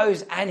 and he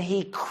goes and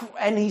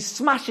he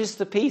smashes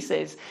to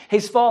pieces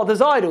his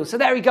father's idol. So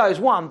there he goes,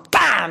 one,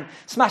 bam,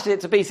 smashes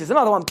it to pieces.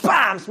 Another one,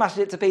 bam, smashes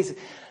it to pieces.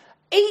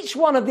 Each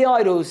one of the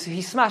idols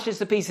he smashes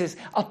to pieces,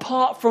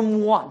 apart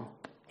from one.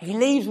 He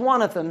leaves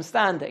one of them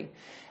standing,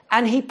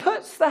 and he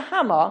puts the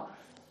hammer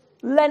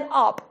leant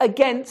up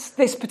against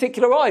this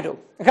particular idol.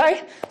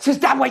 Okay? So his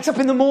dad wakes up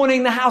in the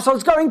morning, the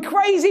household's going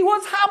crazy.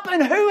 What's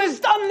happened? Who has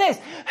done this?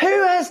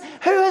 Who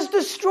has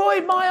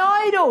destroyed my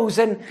idols?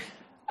 And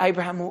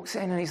Abraham walks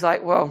in and he's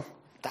like, well,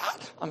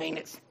 Dad, I mean,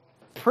 it's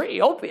pretty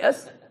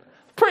obvious.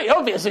 Pretty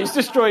obvious who's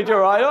destroyed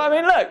your idol. I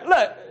mean,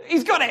 look,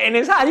 he's got it in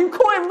his hand. You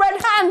caught him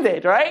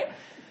red-handed, right?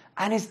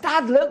 And his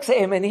dad looks at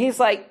him and he's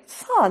like,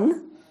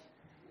 son,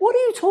 what are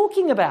you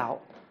talking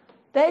about?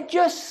 They're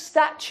just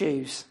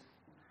statues.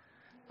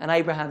 And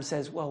Abraham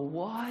says, well,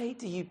 why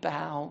do you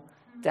bow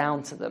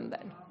down to them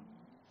then?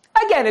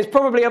 Again, it's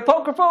probably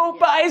apocryphal,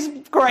 but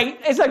it's great.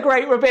 It's a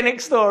great rabbinic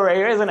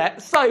story, isn't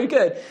it? So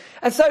good.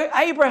 And so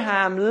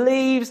Abraham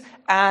leaves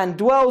and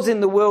dwells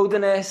in the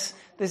wilderness.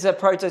 This is a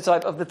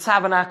prototype of the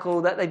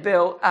tabernacle that they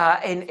built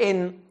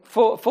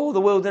for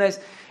the wilderness.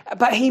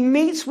 But he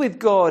meets with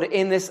God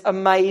in this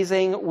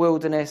amazing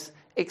wilderness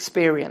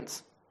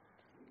experience.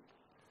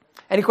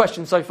 Any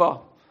questions so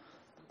far?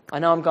 I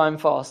know I'm going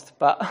fast,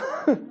 but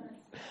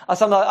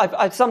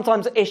I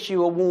sometimes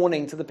issue a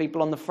warning to the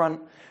people on the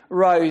front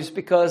rows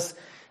because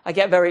I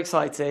get very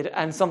excited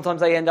and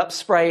sometimes I end up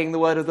spraying the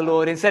word of the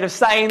Lord instead of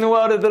saying the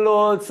word of the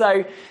Lord.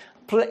 So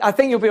I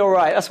think you'll be all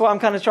right. That's why I'm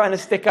kind of trying to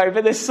stick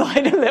over this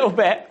side a little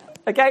bit.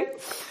 Okay?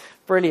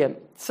 Brilliant.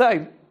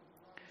 So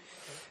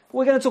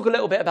we're going to talk a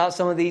little bit about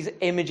some of these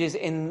images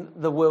in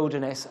the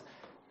wilderness.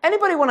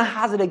 Anybody want to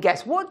hazard a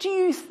guess? What do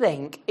you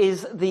think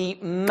is the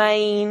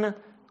main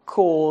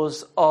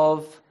cause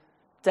of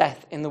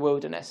death in the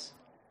wilderness?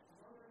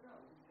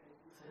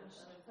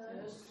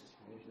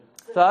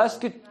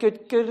 Thirst.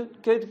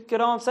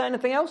 Good answer.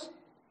 Anything else?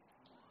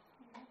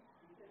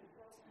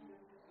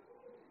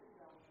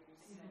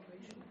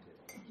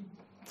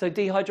 So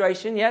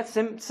dehydration, yeah,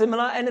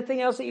 similar.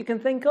 Anything else that you can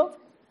think of?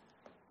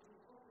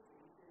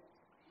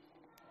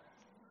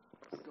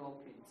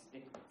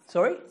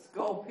 Sorry?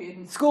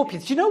 Scorpions.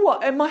 Do you know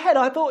what? In my head,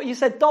 I thought you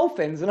said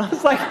dolphins, and I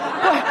was like,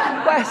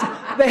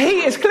 the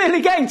heat is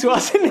clearly getting to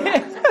us, isn't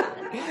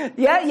it?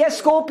 yeah,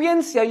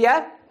 scorpions.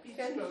 Yeah.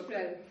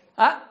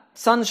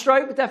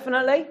 Sunstroke,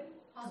 definitely.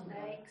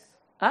 Snakes.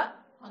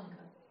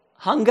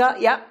 Hunger,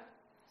 yeah.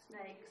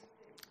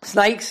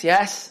 Snakes,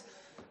 yes.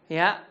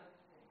 Yeah.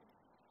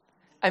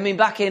 I mean,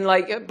 back in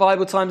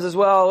Bible times as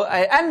well,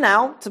 and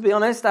now, to be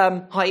honest,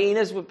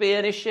 hyenas would be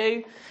an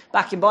issue.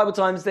 Back in Bible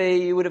times,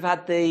 you would have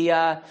had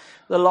the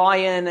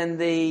lion and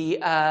the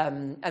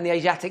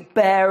Asiatic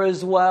bear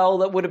as well.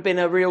 That would have been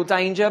a real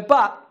danger.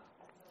 But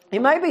you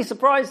may be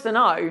surprised to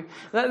know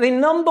that the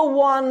number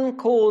one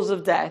cause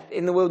of death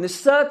in the wilderness,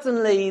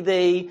 certainly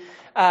the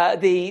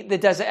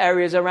desert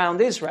areas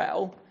around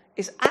Israel,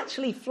 is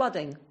actually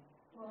flooding.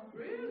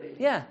 Really?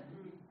 Yeah.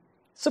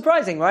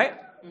 Surprising, right?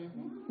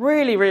 Mm-hmm.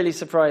 Really, really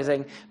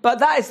surprising. But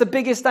that is the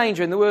biggest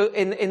danger in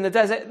the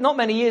desert. Not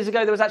many years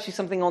ago, there was actually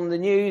something on the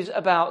news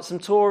about some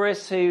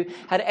tourists who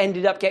had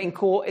ended up getting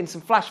caught in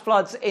some flash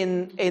floods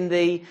in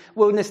the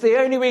wilderness. The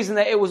only reason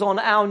that it was on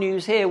our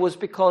news here was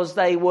because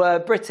they were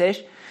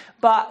British.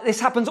 But this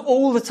happens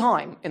all the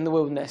time in the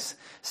wilderness.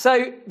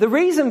 So the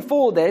reason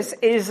for this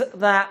is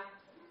that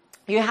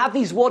you have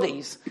these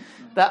wadis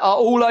that are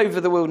all over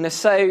the wilderness.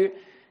 So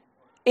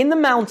in the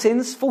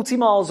mountains, 40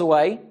 miles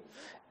away,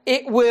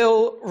 it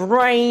will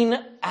rain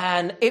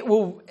and it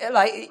will,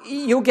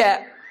 you'll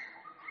get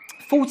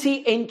 40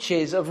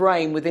 inches of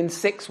rain within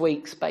 6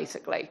 weeks,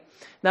 basically.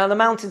 Now, the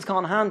mountains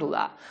can't handle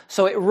that.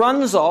 So it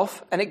runs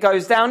off and it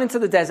goes down into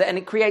the desert and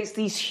it creates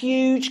these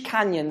huge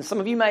canyons. Some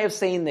of you may have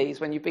seen these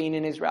when you've been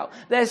in Israel.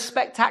 They're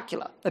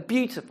spectacular. They're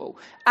beautiful.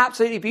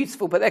 Absolutely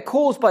beautiful. But they're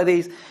caused by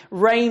these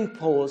rain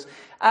pours.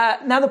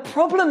 Now, the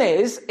problem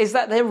is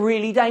that they're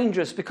really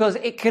dangerous because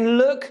it can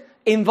look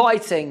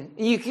inviting.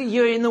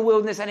 You're in the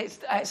wilderness and it's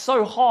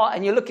so hot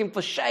and you're looking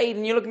for shade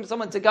and you're looking for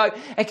someone to go.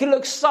 It can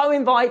look so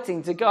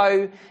inviting to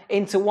go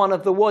into one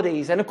of the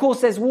wadis. And of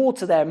course there's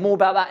water there. More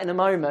about that in a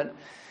moment.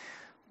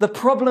 The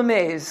problem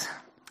is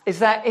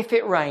that if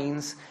it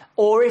rains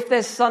or if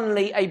there's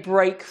suddenly a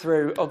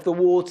breakthrough of the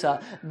water,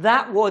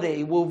 that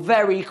wadi will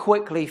very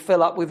quickly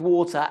fill up with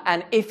water.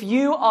 And if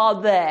you are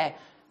there,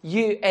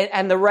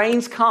 and the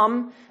rains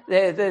come,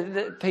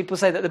 the people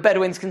say that the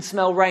Bedouins can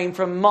smell rain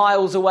from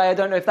miles away. I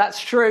don't know if that's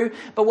true,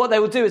 but what they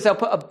will do is they'll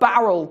put a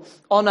barrel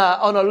on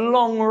a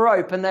long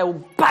rope and they'll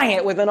bang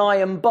it with an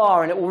iron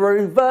bar and it will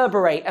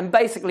reverberate. And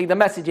basically the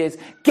message is,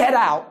 get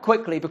out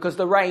quickly because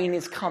the rain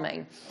is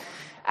coming.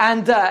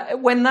 And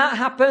when that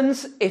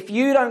happens, if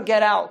you don't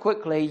get out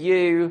quickly,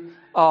 you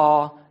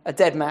are a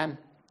dead man.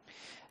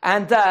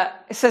 And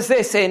it says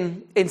this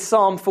in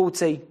Psalm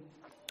 40.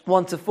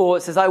 1-4,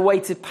 it says, I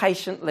waited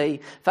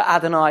patiently for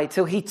Adonai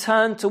till he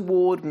turned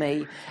toward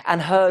me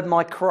and heard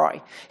my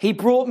cry. He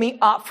brought me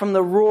up from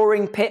the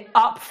roaring pit,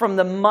 up from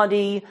the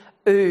muddy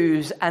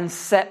ooze and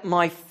set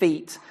my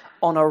feet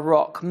on a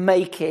rock,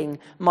 making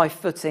my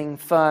footing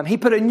firm. He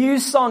put a new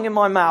song in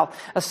my mouth,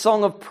 a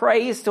song of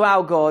praise to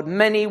our God.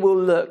 Many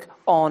will look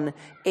on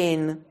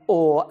in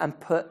awe and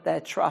put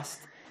their trust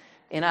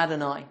in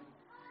Adonai.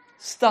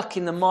 Stuck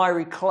in the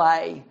miry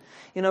clay.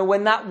 You know,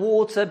 when that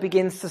water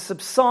begins to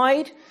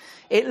subside,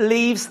 it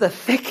leaves the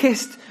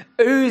thickest,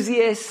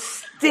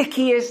 ooziest,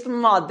 stickiest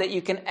mud that you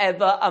can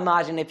ever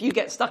imagine. If you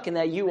get stuck in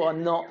there, you are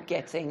not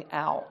getting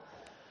out.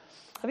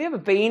 Have you ever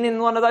been in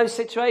one of those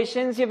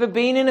situations? You ever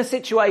been in a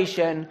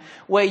situation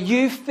where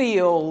you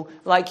feel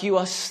like you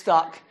are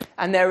stuck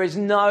and there is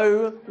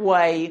no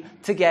way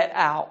to get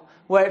out?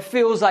 Where it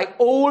feels like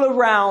all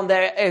around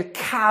there are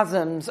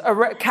chasms,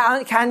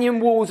 canyon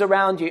walls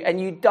around you, and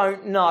you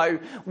don't know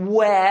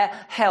where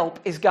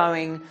help is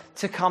going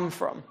to come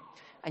from.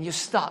 And you're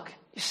stuck.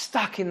 You're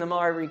stuck in the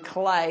miry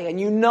clay, and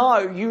you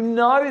know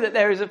that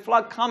there is a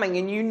flood coming,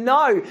 and you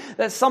know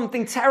that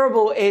something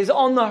terrible is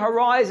on the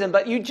horizon,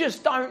 but you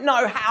just don't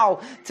know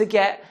how to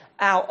get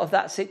out of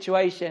that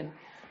situation.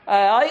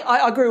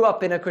 I grew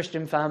up in a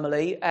Christian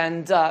family,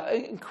 and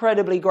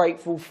incredibly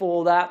grateful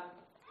for that.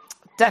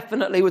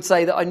 Definitely would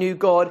say that I knew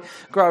God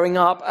growing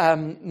up.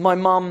 My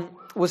mum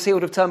was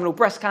healed of terminal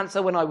breast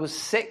cancer when I was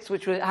 6,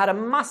 which had a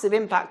massive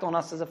impact on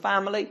us as a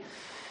family.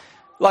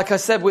 Like I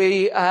said,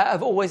 we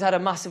have always had a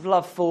massive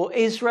love for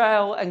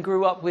Israel and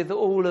grew up with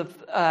all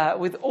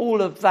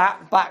of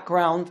that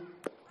background.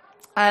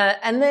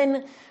 And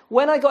then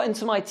when I got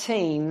into my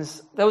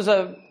teens, there was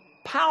a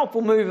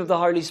powerful move of the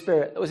Holy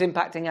Spirit that was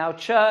impacting our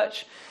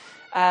church.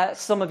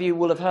 Some of you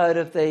will have heard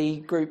of the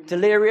group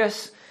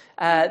Delirious.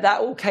 That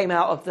all came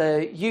out of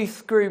the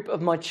youth group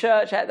of my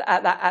church at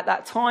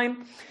that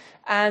time.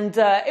 And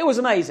it was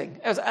amazing.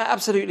 It was an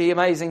absolutely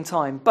amazing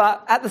time.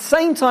 But at the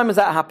same time as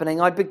that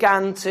happening, I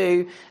began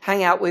to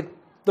hang out with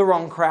the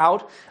wrong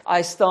crowd.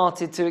 I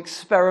started to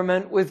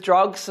experiment with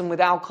drugs and with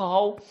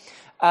alcohol.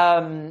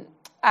 And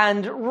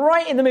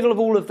right in the middle of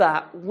all of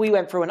that, we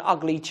went through an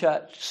ugly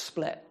church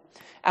split.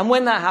 And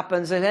when that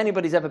happens, if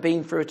anybody's ever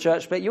been through a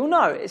church split, you'll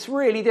know it's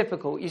really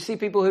difficult. You see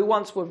people who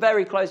once were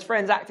very close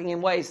friends acting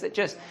in ways that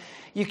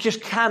you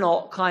just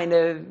cannot kind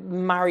of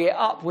marry it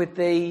up with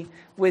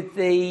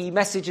the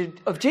message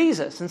of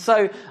Jesus. And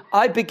so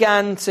I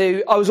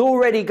was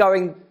already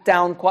going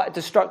down quite a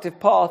destructive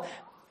path.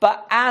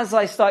 But as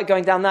I started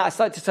going down that, I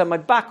started to turn my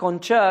back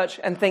on church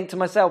and think to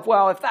myself,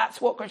 well, if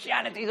that's what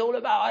Christianity is all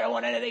about, I don't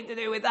want anything to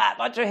do with that.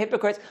 Bunch of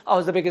hypocrites. I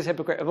was the biggest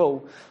hypocrite of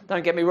all.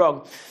 Don't get me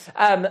wrong.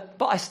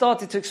 But I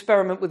started to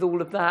experiment with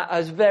all of that. I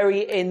was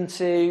very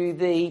into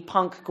the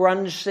punk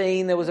grunge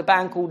scene. There was a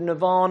band called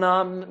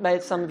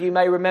Nirvana. Some of you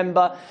may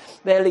remember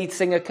their lead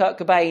singer, Kurt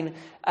Cobain,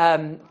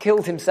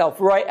 killed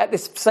himself right at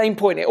this same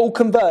point. It all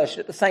converged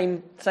at the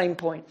same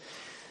point.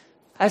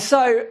 And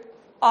so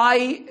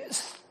I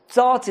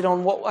started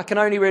on what I can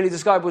only really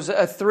describe was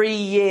a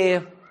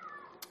 3-year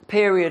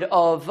period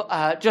of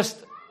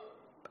just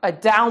a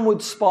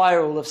downward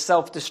spiral of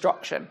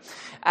self-destruction.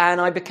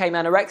 And I became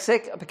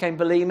anorexic, I became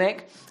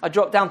bulimic, I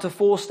dropped down to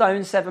 4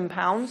 stone, 7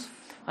 pounds.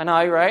 I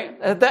know, right?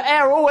 The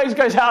air always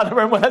goes out of the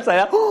room when I say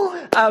that.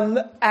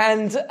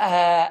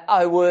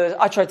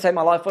 I tried to take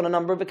my life on a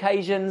number of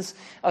occasions.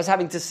 I was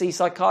having to see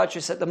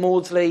psychiatrists at the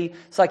Maudsley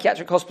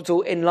Psychiatric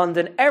Hospital in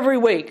London every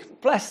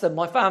week. Bless them,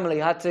 my family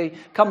had to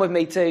come with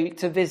me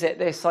to visit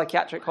this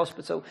psychiatric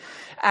hospital.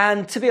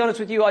 And to be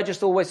honest with you, I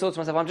just always thought to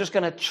myself, I'm just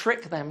going to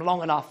trick them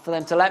long enough for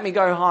them to let me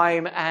go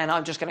home, and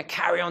I'm just going to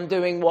carry on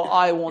doing what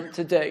I want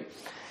to do.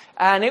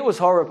 And it was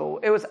horrible.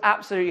 It was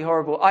absolutely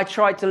horrible. I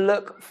tried to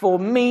look for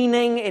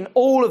meaning in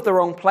all of the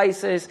wrong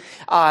places.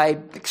 I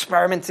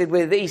experimented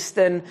with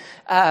Eastern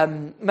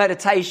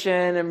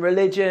meditation and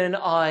religion.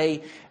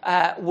 I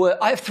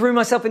threw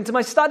myself into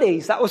my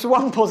studies. That was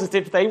one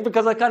positive thing,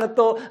 because I kind of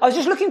thought I was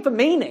just looking for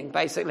meaning,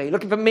 basically.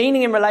 Looking for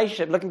meaning in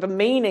relationship, looking for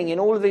meaning in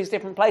all of these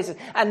different places.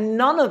 And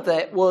none of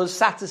it was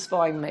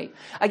satisfying me.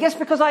 I guess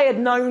because I had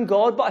known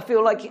God, but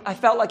I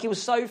felt like he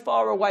was so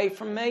far away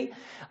from me.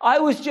 I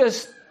was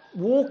just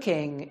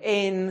walking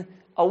in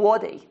a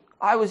wadi.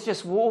 I was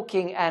just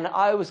walking, and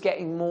I was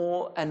getting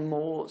more and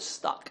more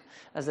stuck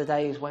as the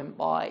days went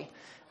by.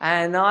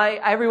 And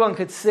everyone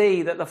could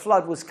see that the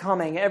flood was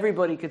coming.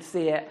 Everybody could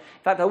see it.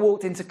 In fact, I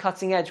walked into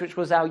Cutting Edge, which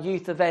was our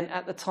youth event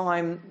at the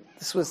time.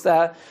 This was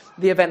the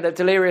event that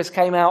Delirious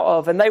came out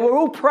of. And they were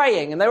all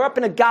praying, and they were up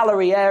in a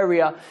gallery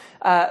area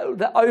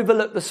that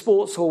overlooked the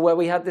sports hall where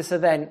we had this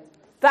event.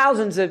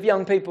 Thousands of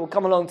young people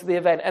come along to the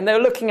event, and they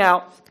were looking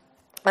out.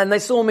 And they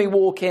saw me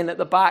walk in at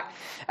the back,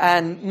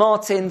 and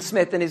Martin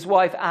Smith and his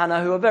wife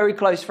Anna, who are very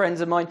close friends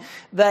of mine,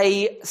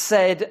 they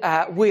said,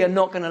 we are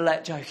not going to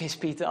let Joe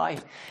Gisbey die.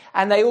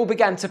 And they all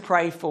began to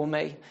pray for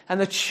me, and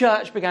the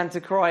church began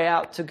to cry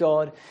out to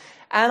God.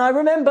 And I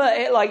remember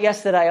it like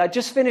yesterday. I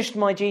just finished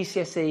my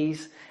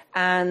GCSEs,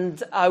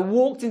 and I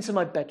walked into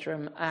my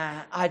bedroom.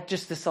 I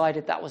just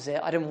decided that was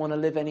it. I didn't want to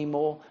live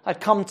anymore. I'd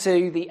come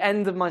to the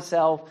end of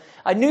myself.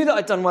 I knew that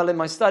I'd done well in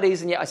my studies,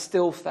 and yet I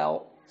still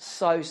felt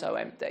so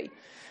empty.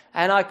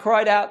 And I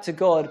cried out to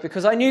God,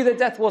 because I knew that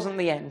death wasn't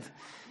the end.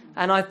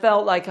 And I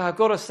felt like I've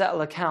got to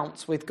settle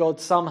accounts with God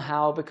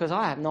somehow, because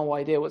I have no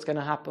idea what's going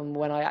to happen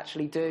when I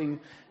actually do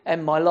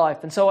end my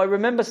life. And so I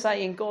remember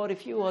saying, God,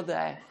 if you are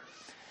there,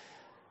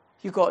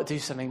 you've got to do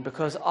something,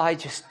 because I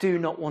just do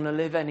not want to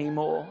live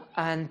anymore.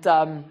 And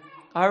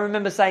I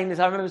remember saying this.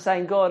 I remember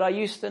saying, God, I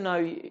used to know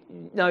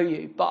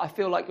you, but I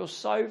feel like you're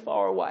so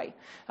far away.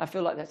 I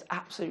feel like there's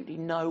absolutely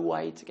no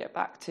way to get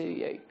back to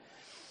you.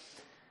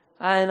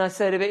 And I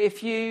said,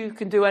 if you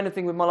can do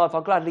anything with my life, I'll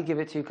gladly give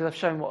it to you, because I've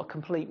shown what a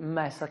complete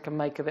mess I can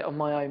make of it on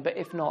my own. But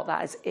if not,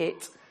 that is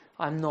it.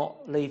 I'm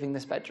not leaving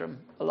this bedroom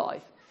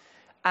alive.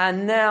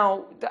 And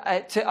now,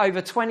 over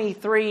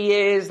 23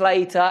 years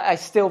later, I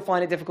still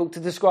find it difficult to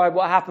describe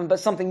what happened, but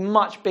something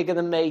much bigger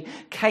than me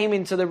came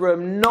into the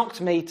room,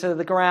 knocked me to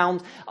the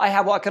ground. I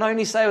had what I can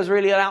only say was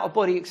really an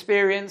out-of-body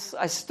experience.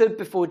 I stood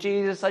before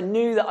Jesus. I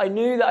knew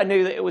that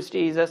it was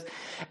Jesus.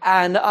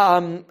 And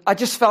I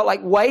just felt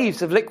like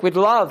waves of liquid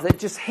love that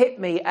just hit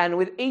me. And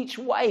with each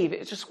wave,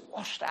 it just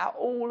washed out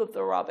all of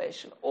the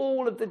rubbish and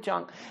all of the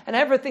junk and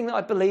everything that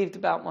I believed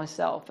about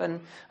myself. And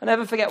I'll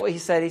never forget what he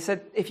said. He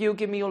said, if you'll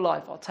give me your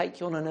life, I'll take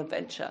you on an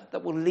adventure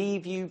that will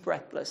leave you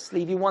breathless,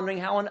 leave you wondering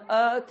how on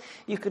earth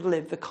you could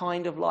live the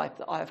kind of life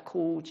that I have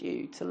called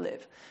you to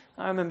live.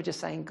 I remember just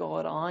saying,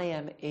 God, I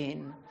am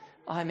in.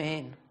 I'm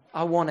in.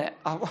 I want it.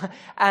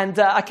 And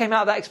I came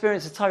out of that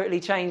experience a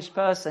totally changed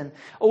person.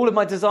 All of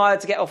my desire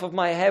to get off of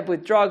my head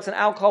with drugs and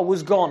alcohol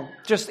was gone.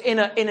 Just in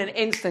an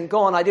instant,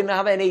 gone. I didn't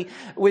have any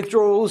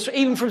withdrawals,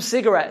 even from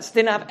cigarettes.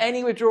 Didn't have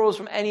any withdrawals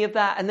from any of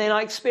that. And then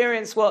I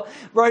experienced what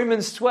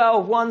Romans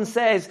 12:1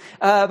 says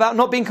about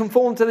not being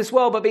conformed to this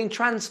world, but being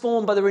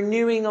transformed by the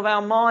renewing of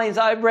our minds.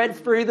 I read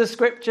through the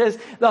scriptures,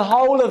 the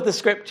whole of the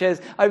scriptures,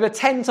 over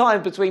 10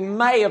 times between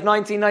May of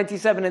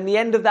 1997 and the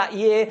end of that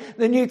year.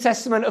 The New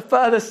Testament a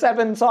further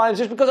 7 times. times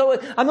just because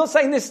I'm not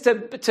saying this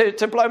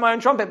to blow my own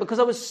trumpet, because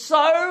I was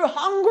so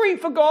hungry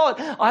for God.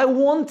 I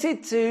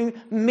wanted to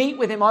meet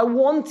with him. I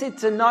wanted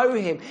to know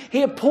him. He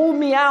had pulled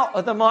me out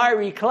of the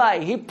miry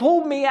clay. He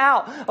pulled me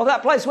out of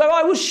that place where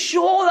I was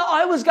sure that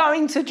I was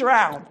going to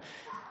drown.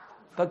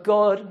 But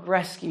God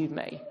rescued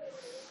me.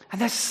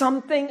 And there's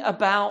something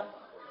about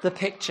the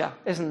picture,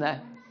 isn't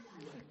there?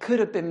 It could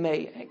have been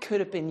me. It could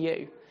have been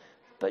you.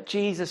 But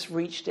Jesus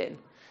reached in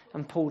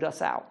and pulled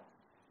us out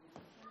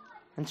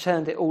and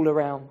turned it all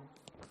around.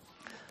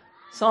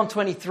 Psalm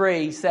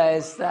 23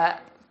 says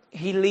that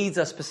he leads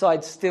us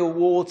beside still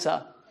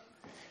water.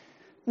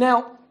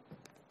 Now,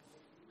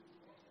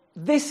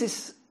 this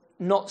is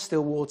not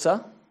still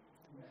water.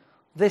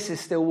 This is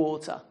still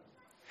water.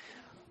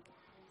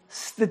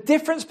 The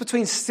difference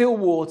between still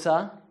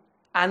water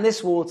and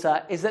this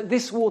water is that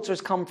this water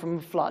has come from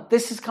a flood.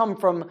 This has come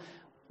from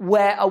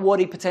where a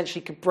wadi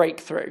potentially could break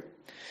through.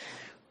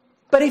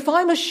 But if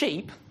I'm a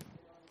sheep,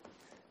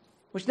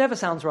 which never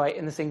sounds right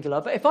in the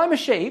singular, but if I'm a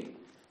sheep,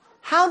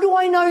 how do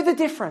I know the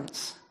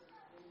difference?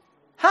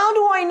 How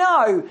do I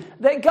know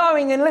that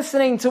going and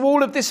listening to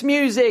all of this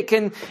music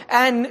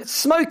and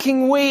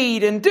smoking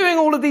weed and doing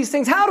all of these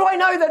things, how do I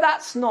know that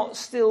that's not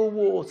still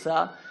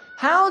water?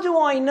 How do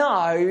I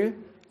know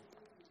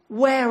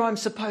where I'm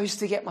supposed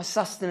to get my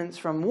sustenance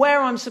from, where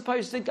I'm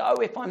supposed to go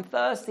if I'm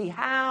thirsty?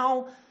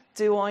 How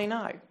do I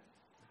know?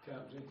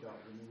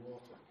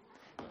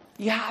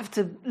 You have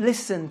to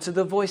listen to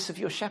the voice of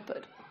your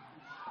shepherd,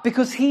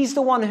 because he's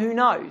the one who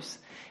knows.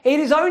 It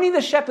is only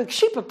the shepherd.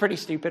 Sheep are pretty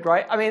stupid,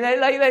 right? I mean,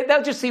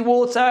 they'll just see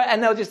water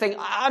and they'll just think,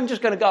 I'm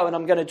just going to go and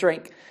I'm going to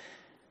drink.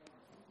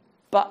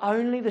 But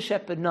only the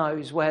shepherd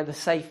knows where the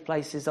safe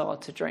places are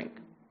to drink.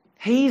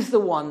 He's the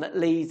one that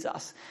leads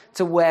us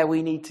to where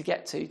we need to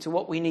get to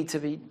what we need to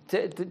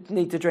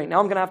drink. Now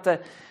I'm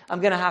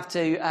going to have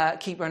to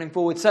keep running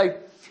forward. So,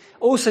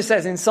 also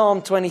says in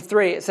Psalm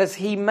 23, it says,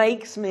 "He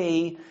makes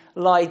me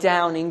lie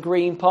down in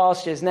green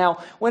pastures." Now,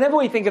 whenever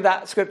we think of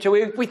that scripture,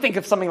 we think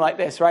of something like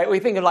this, right? We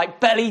think of like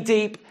belly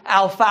deep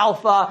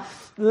alfalfa,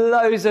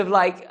 loads of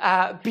like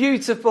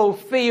beautiful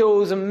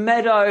fields and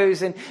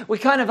meadows, and we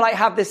kind of like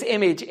have this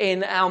image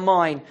in our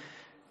mind.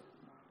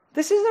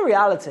 This is the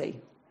reality.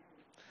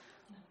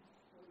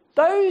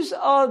 Those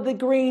are the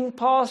green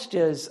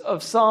pastures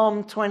of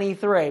Psalm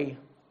 23.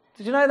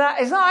 Did you know that?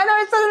 I know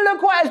it doesn't look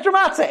quite as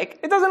dramatic.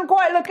 It doesn't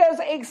quite look as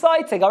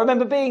exciting. I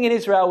remember being in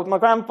Israel with my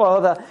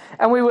grandfather,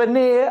 and we were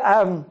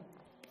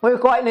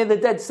quite near the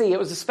Dead Sea. It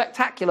was a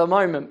spectacular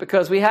moment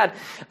because we had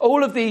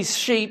all of these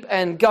sheep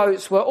and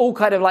goats were all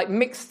kind of like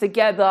mixed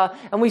together,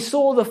 and we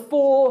saw the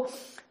 4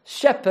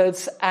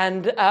 shepherds,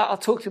 and I'll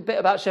talk a bit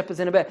about shepherds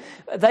in a bit.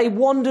 They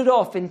wandered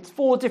off in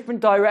 4 different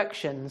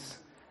directions,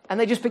 and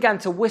they just began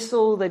to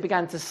whistle, they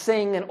began to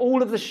sing, and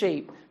all of the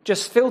sheep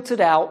just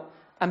filtered out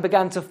and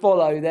began to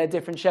follow their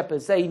different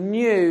shepherds. They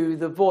knew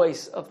the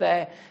voice of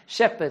their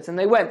shepherds, and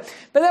they went.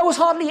 But there was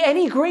hardly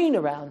any green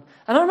around.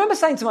 And I remember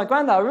saying to my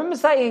granddad,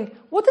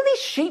 what do these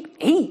sheep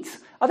eat?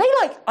 Are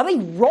they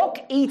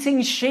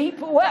rock-eating sheep?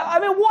 What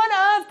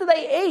on earth do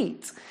they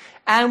eat?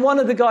 And one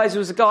of the guys who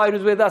was a guide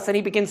was with us, and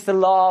he begins to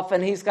laugh,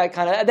 and he's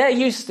they're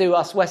used to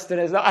us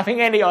Westerners not having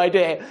any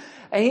idea.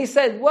 And he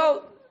said,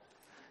 well,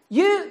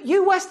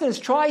 you Westerners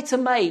try to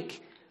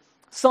make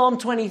Psalm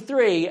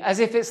 23 as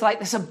if it's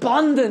like this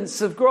abundance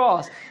of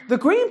grass. The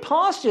green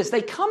pastures,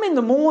 they come in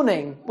the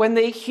morning when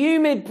the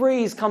humid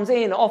breeze comes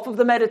in off of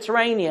the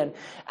Mediterranean,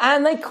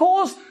 and they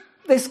cause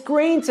this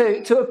green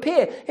to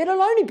appear.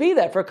 It'll only be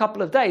there for a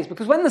couple of days,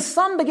 because when the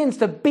sun begins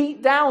to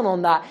beat down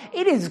on that,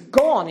 it is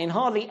gone in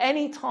hardly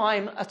any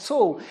time at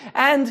all.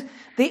 And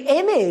the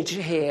image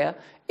here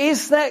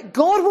is that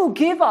God will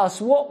give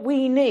us what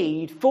we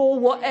need for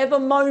whatever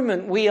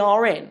moment we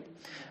are in.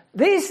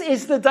 This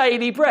is the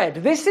daily bread.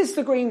 This is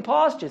the green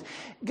pastures.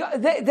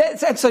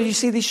 And so you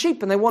see these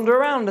sheep and they wander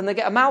around and they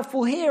get a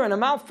mouthful here and a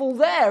mouthful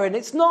there. And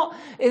there's not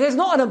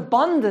an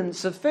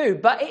abundance of food,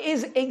 but it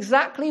is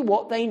exactly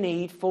what they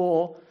need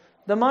for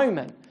the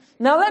moment.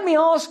 Now let me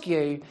ask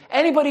you,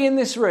 anybody in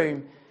this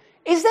room,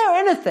 is there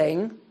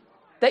anything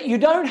that you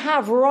don't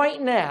have right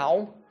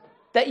now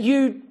that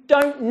you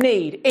don't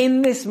need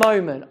in this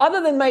moment, other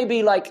than maybe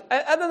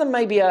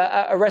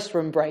a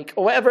restroom break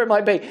or whatever it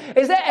might be?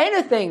 Is there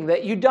anything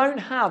that you don't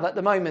have at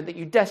the moment that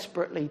you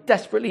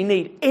desperately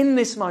need in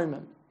this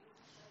moment?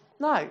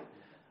 No.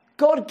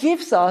 God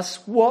gives us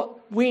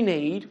what we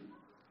need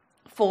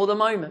for the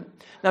moment.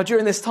 Now,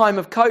 during this time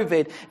of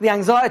COVID, the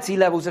anxiety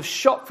levels have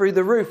shot through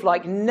the roof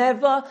like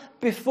never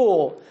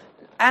before.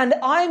 And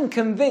I'm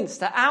convinced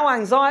that our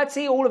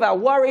anxiety, all of our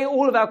worry,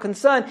 all of our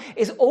concern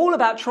is all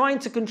about trying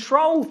to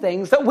control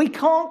things that we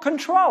can't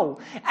control.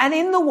 And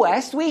in the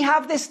West, we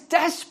have this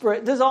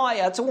desperate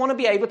desire to want to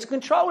be able to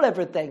control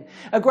everything.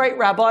 A great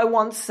rabbi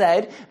once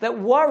said that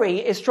worry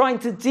is trying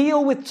to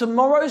deal with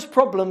tomorrow's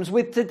problems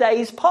with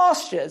today's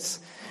pastures.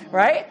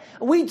 Right?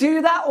 We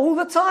do that all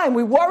the time.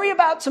 We worry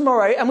about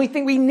tomorrow and we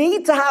think we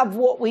need to have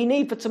what we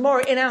need for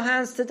tomorrow in our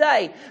hands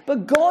today.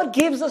 But God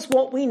gives us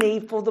what we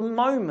need for the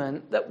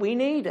moment that we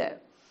need it.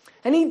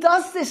 And he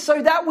does this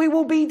so that we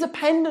will be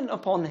dependent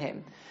upon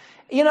him.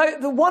 You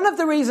know, one of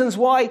the reasons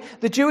why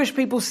the Jewish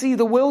people see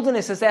the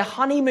wilderness as their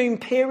honeymoon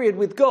period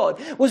with God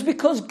was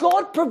because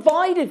God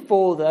provided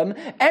for them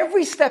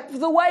every step of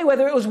the way,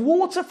 whether it was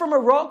water from a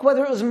rock,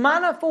 whether it was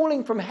manna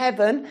falling from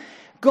heaven.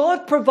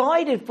 God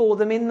provided for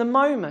them in the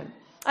moment.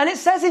 And it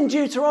says in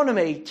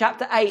Deuteronomy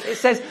chapter 8, it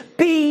says,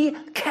 be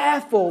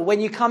careful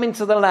when you come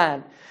into the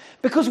land.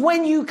 Because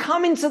when you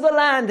come into the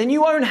land and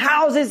you own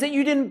houses that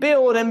you didn't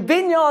build and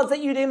vineyards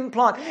that you didn't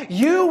plant,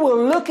 you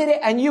will look at it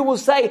and you will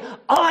say,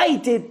 I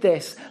did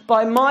this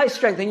by my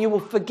strength. And you will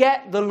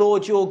forget the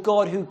Lord your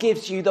God who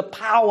gives you the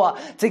power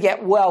to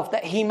get wealth,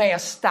 that he may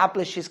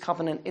establish his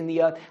covenant in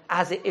the earth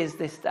as it is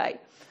this day.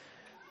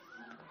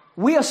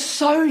 We are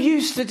so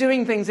used to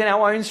doing things in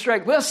our own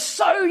strength. We are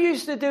so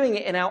used to doing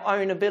it in our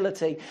own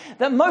ability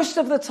that most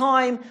of the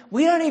time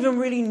we don't even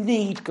really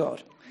need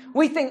God.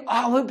 We think,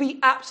 we'll be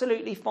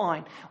absolutely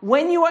fine.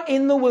 When you are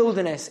in the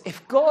wilderness,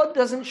 if God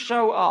doesn't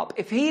show up,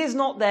 if he is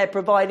not there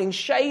providing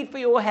shade for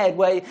your head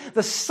where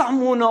the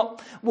sun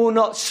will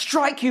not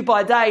strike you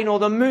by day nor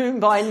the moon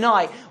by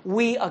night,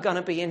 we are going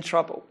to be in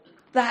trouble.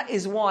 That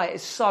is why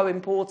it's so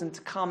important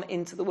to come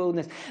into the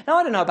wilderness. Now,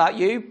 I don't know about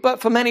you,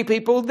 but for many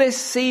people, this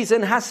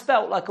season has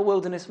felt like a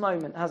wilderness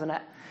moment, hasn't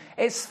it?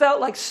 It's felt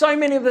like so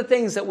many of the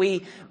things that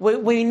we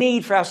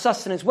need for our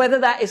sustenance, whether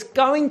that is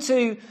going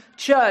to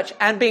church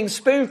and being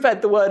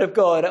spoon-fed the word of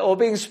God or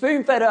being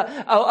spoon-fed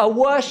a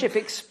worship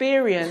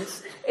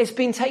experience, it's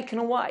been taken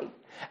away.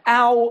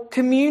 Our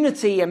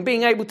community and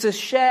being able to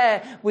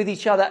share with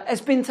each other has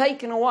been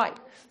taken away.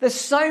 There's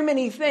so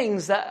many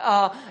things that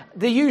are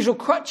the usual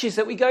crutches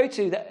that we go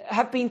to that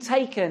have been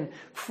taken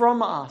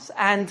from us.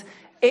 And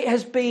it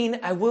has been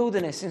a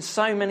wilderness in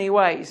so many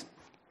ways.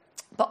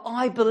 But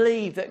I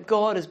believe that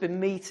God has been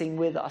meeting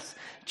with us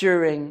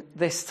during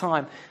this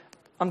time.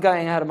 I'm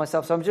going ahead of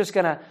myself, so I'm just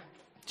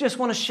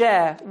want to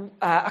share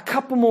a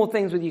couple more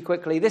things with you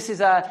quickly. This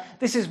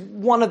is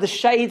one of the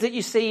shades that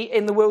you see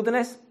in the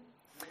wilderness.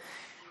 It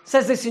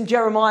says this in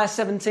Jeremiah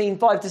 17,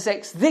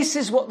 5-6. This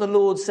is what the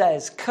Lord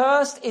says.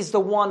 Cursed is the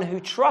one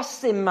who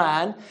trusts in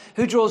man,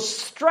 who draws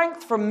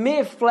strength from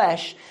mere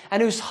flesh,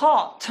 and whose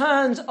heart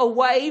turns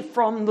away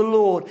from the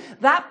Lord.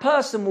 That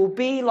person will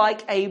be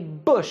like a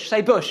bush.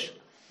 Say bush.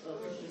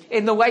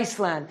 In the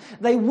wasteland.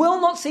 They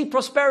will not see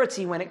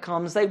prosperity when it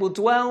comes. They will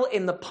dwell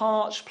in the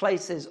parched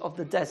places of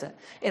the desert,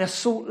 in a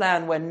salt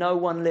land where no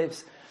one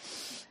lives.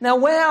 Now,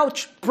 when our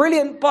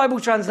brilliant Bible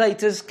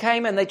translators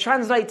came and they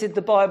translated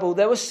the Bible,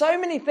 there were so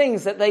many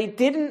things that they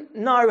didn't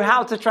know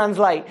how to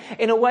translate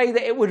in a way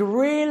that it would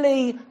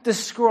really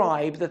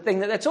describe the thing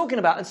that they're talking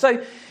about. And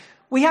so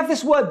we have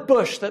this word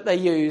bush that they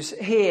use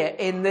here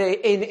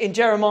in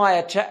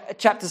Jeremiah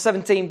chapter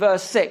 17,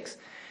 verse 6.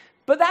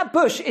 But that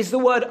bush is the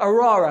word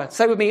arara.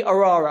 Say with me,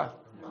 arara.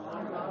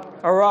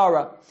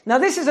 Arara. Now,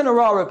 this is an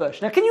arara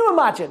bush. Now, can you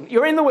imagine?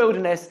 You're in the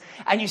wilderness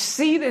and you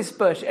see this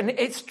bush and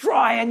it's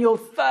dry and you're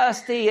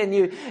thirsty and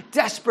you're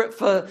desperate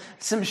for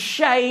some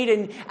shade.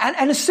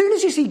 And as soon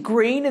as you see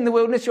green in the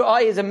wilderness, your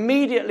eye is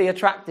immediately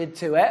attracted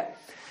to it.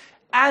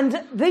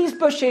 And these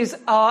bushes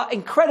are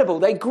incredible.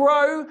 They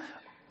grow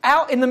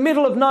out in the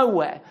middle of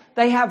nowhere.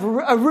 They have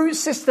a root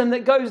system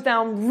that goes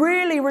down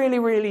really, really,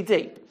 really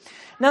deep.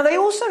 Now, they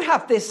also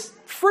have this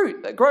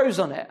fruit that grows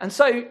on it. And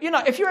so,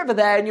 if you're ever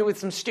there and you're with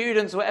some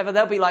students or whatever,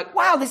 they'll be like,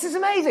 wow, this is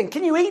amazing.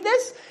 Can you eat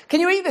this?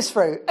 Can you eat this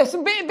fruit?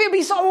 It'd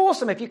be so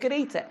awesome if you could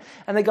eat it.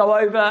 And they go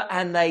over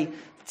and they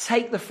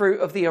take the fruit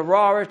of the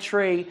arara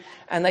tree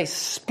and they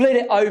split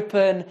it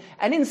open.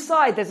 And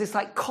inside there's this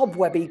like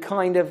cobwebby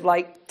kind of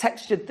like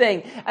textured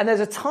thing. And there's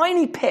a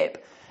tiny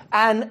pip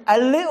and a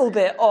little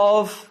bit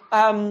of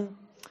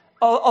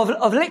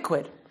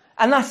liquid.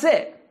 And that's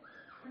it.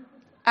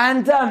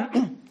 And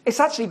it's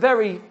actually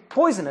very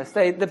poisonous.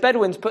 The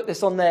Bedouins put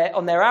this on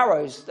their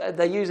arrows.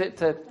 They use it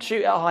to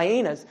shoot at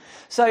hyenas.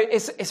 So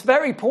it's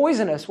very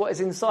poisonous what is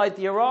inside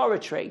the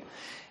arara tree.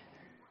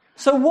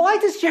 So why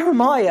does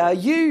Jeremiah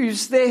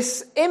use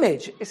this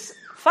image? It's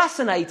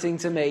fascinating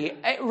to me.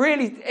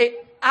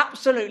 It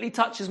absolutely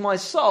touches my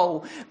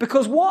soul,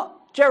 because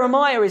what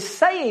Jeremiah is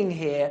saying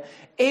here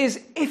is,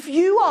 if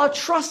you are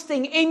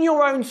trusting in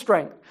your own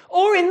strength,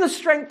 or in the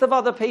strength of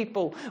other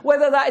people,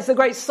 whether that is the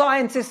great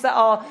scientists that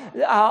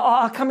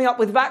are coming up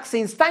with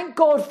vaccines, thank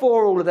God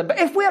for all of them. But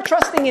if we are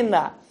trusting in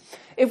that,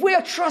 if we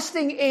are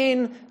trusting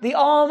in the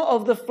arm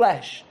of the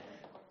flesh,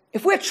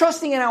 if we're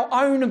trusting in our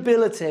own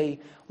ability,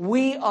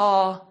 we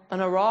are an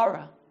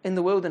arara in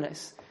the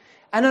wilderness.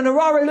 And an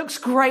arara looks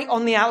great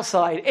on the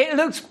outside. It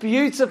looks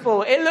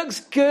beautiful. It looks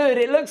good.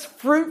 It looks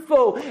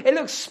fruitful. It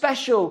looks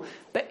special.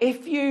 But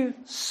if you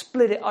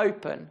split it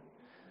open,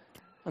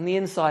 on the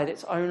inside,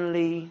 it's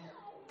only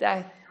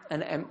death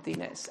and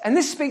emptiness. And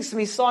this speaks to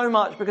me so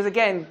much because,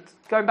 again,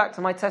 going back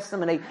to my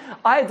testimony,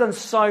 I had done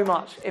so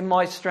much in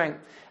my strength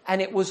and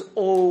it was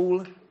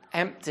all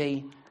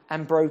empty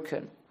and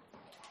broken.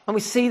 And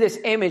we see this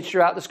image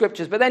throughout the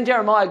scriptures. But then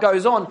Jeremiah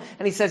goes on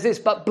and he says this,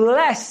 but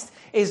blessed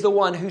is the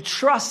one who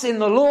trusts in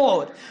the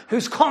Lord,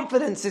 whose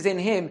confidence is in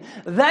him.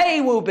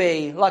 They will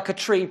be like a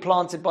tree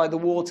planted by the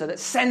water that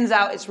sends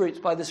out its roots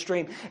by the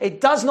stream. It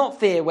does not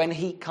fear when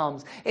heat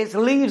comes. Its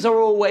leaves are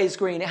always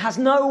green. It has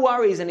no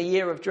worries in a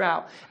year of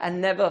drought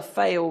and never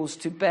fails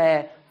to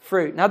bear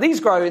fruit. Now these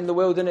grow in the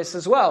wilderness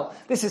as well.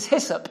 This is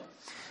hyssop.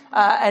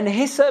 And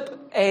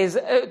hyssop is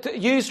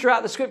used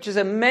throughout the scriptures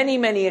on many,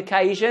 many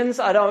occasions.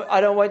 I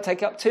won't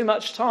take up too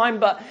much time,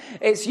 but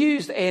it's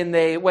used when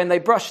they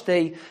brush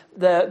the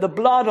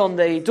blood on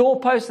the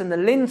doorpost and the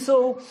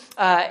lintel.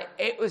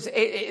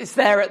 It's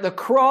there at the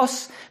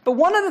cross. But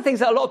one of the things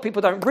that a lot of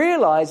people don't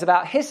realize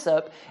about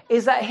hyssop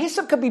is that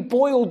hyssop can be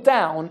boiled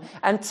down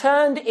and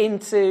turned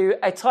into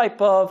a type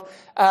of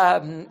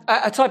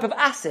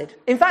acid.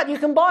 In fact, you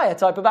can buy a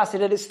type of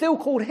acid and it's still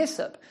called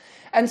hyssop.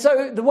 And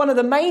so one of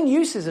the main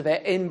uses of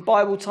it in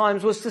Bible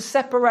times was to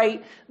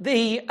separate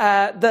the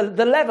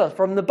leather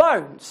from the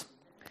bones.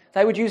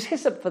 They would use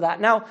hyssop for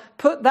that. Now,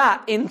 put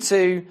that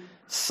into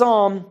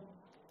Psalm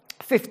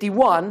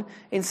 51.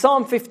 In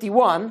Psalm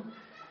 51,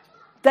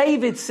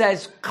 David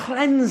says,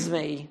 cleanse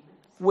me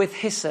with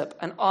hyssop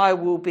and I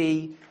will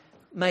be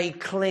made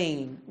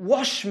clean.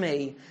 Wash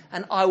me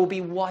and I will be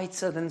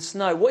whiter than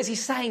snow. What is he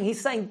saying? He's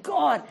saying,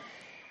 God,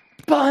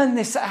 burn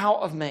this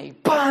out of me.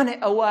 Burn it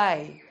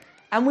away.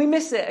 And we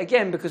miss it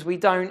again because we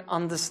don't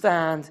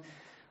understand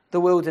the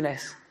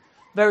wilderness.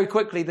 Very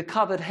quickly, the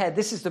covered head.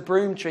 This is the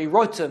broom tree.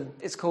 Rotum,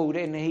 it's called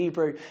in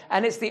Hebrew.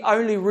 And it's the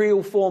only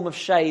real form of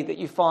shade that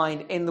you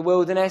find in the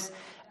wilderness.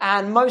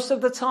 And most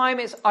of the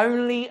time, it's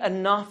only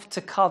enough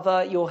to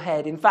cover your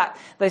head. In fact,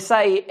 they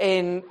say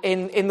in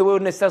the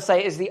wilderness, they'll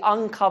say it's the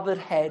uncovered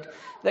head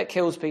that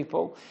kills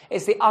people.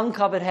 It's the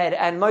uncovered head.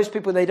 And most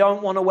people, they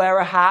don't want to wear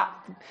a hat.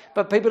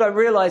 But people don't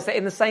realize that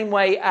in the same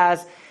way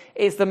as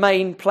it's the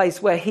main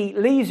place where heat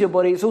leaves your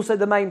body, it's also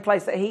the main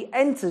place that heat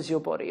enters your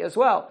body as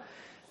well.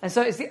 And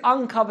so it's the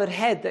uncovered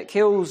head that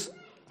kills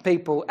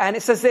people. And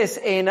it says this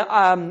in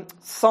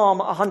Psalm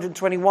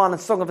 121, a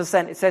Song of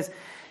Ascent.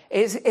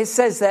 It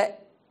says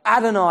that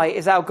Adonai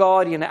is our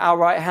guardian at our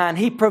right hand.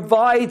 He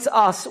provides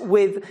us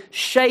with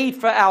shade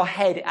for our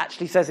head, it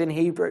actually says in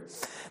Hebrew.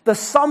 The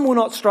sun will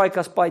not strike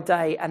us by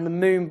day and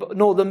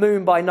nor the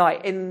moon by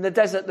night. In the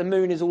desert, the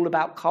moon is all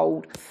about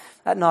cold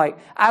at night.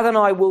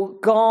 Adonai will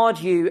guard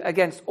you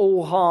against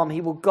all harm.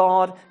 He will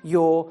guard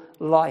your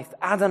life.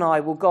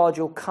 Adonai will guard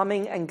your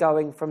coming and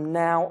going from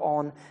now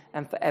on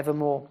and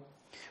forevermore.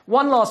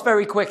 One last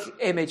very quick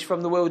image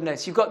from the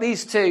wilderness. You've got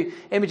these two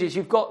images.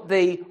 You've got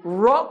the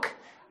rock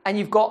and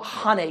you've got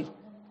honey.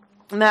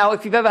 Now,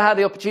 if you've ever had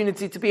the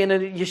opportunity to be in a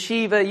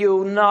yeshiva,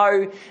 you'll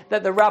know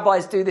that the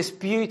rabbis do this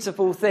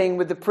beautiful thing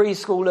with the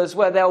preschoolers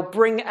where they'll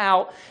bring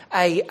out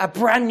a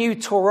brand new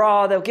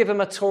Torah, they'll give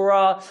them a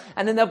Torah,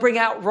 and then they'll bring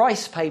out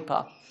rice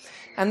paper.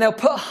 And they'll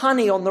put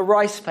honey on the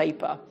rice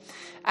paper.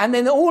 And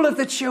then all of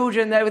the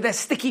children, with their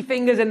sticky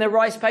fingers in the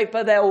rice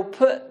paper, they'll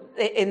put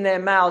it in their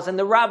mouths. And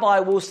the rabbi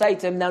will say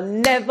to them, now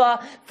never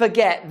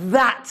forget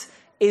that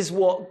is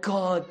what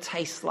God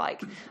tastes like.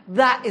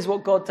 That is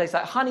what God tastes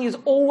like. Honey is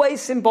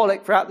always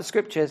symbolic throughout the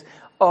scriptures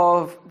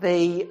of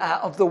the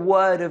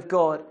word of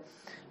God.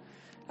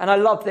 And I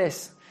love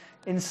this.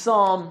 In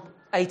Psalm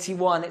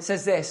 81, it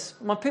says this,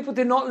 my people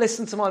did not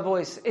listen to my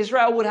voice.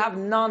 Israel would have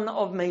none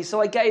of me, so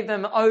I gave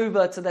them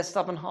over to their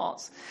stubborn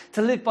hearts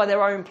to live by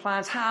their own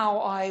plans. How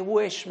I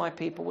wish my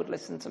people would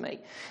listen to me,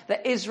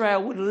 that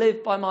Israel would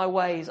live by my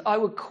ways. I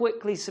would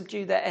quickly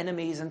subdue their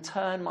enemies and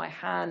turn my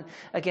hand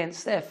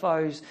against their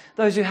foes.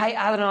 Those who hate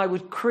Adonai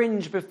would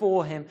cringe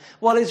before him,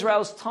 while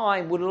Israel's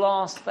time would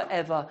last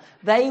forever.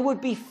 They would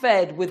be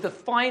fed with the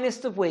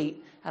finest of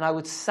wheat, and I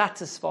would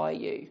satisfy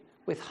you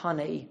with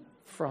honey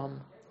from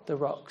the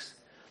rocks.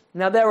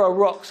 Now, there are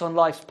rocks on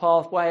life's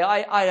pathway.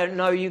 I don't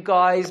know you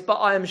guys, but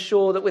I am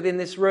sure that within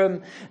this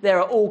room, there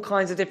are all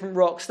kinds of different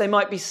rocks. There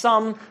might be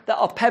some that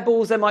are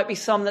pebbles. There might be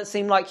some that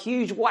seem like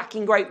huge,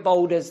 whacking great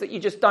boulders that you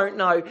just don't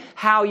know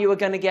how you are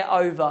going to get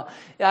over.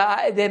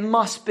 There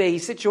must be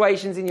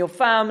situations in your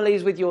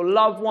families, with your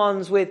loved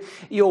ones, with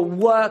your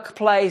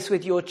workplace,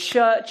 with your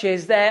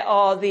churches. There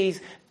are these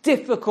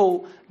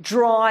difficult,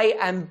 dry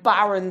and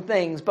barren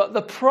things. But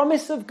the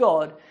promise of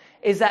God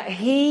is that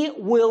he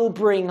will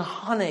bring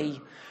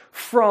honey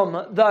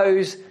from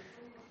those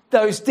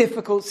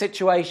difficult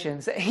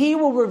situations. That he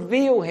will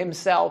reveal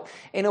himself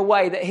in a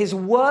way that his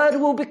word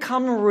will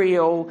become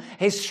real,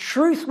 his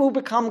truth will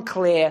become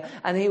clear,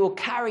 and he will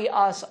carry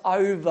us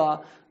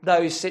over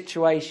those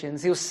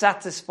situations. He'll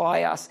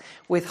satisfy us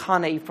with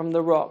honey from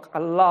the rock. I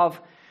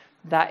love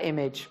that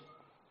image.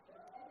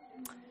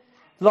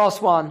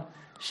 Last one,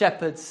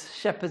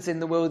 shepherds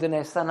in the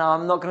wilderness. And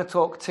I'm not going to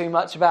talk too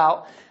much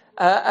about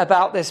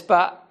this,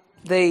 but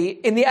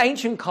in the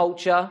ancient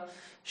culture,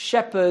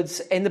 shepherds,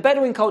 in the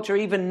Bedouin culture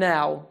even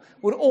now,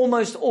 would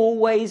almost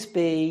always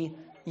be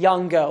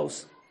young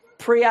girls,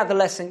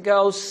 pre-adolescent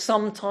girls,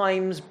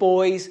 sometimes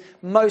boys.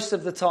 Most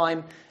of the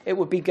time it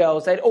would be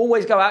girls. They'd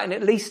always go out in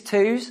at least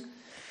twos.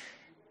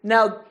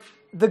 Now,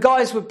 the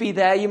guys would be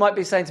there. You might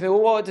be saying to me,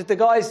 well, what did the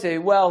guys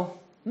do? Well,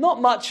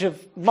 not much,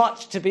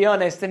 to be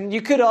honest. And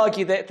you could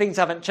argue that things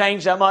haven't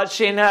changed that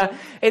much in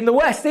the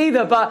West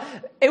either. But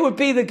it would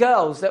be the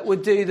girls that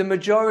would do the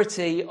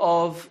majority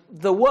of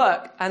the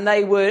work. And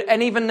they would,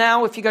 and even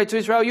now, if you go to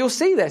Israel, you'll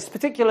see this,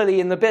 particularly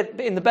in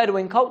the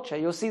Bedouin culture.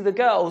 You'll see the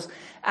girls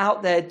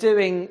out there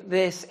doing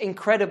this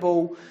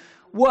incredible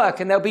work.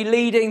 And they'll be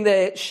leading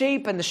the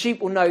sheep, and the sheep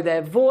will know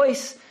their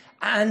voice.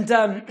 And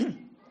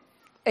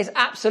it's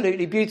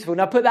absolutely beautiful.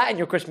 Now put that in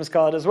your Christmas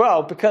card as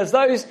well, because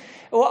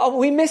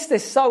we miss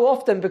this so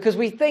often because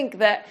we think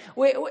that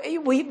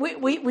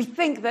we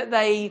think that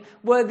they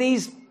were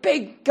these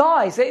big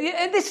guys.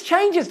 And this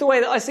changes the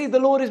way that I see the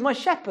Lord as my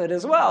shepherd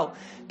as well,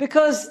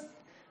 because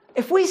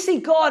if we see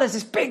God as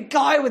this big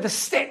guy with a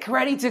stick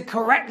ready to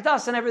correct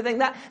us and everything,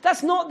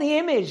 that's not the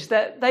image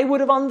that they would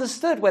have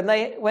understood when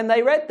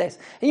they read this.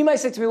 And you may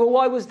say to me, well,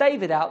 why was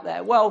David out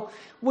there? Well,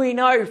 we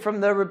know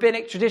from the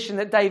rabbinic tradition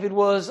that David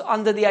was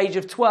under the age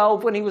of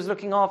 12 when he was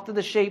looking after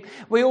the sheep.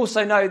 We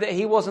also know that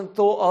he wasn't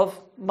thought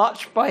of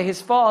much by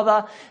his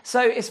father. So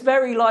it's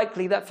very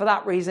likely that for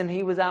that reason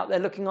he was out there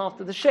looking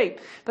after the sheep.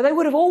 But they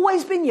would have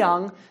always been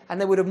young,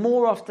 and they would have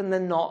more often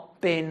than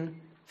not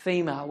been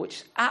female, which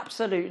is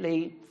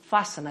absolutely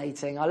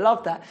fascinating. I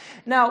love that.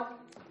 Now,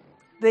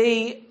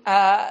 the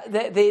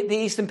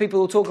Eastern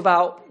people will talk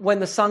about when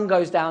the sun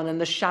goes down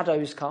and the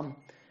shadows come.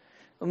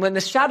 And when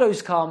the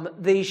shadows come,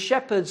 the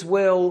shepherds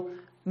will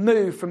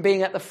move from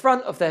being at the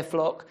front of their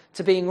flock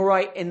to being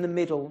right in the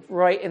middle,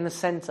 right in the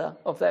center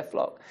of their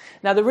flock.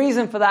 Now, the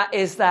reason for that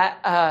is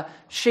that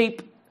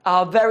sheep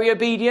are very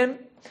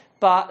obedient,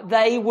 but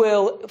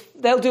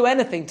they'll do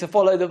anything to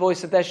follow the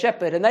voice of their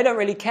shepherd, and they don't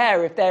really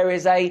care if there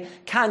is a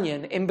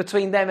canyon in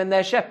between them and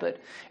their shepherd.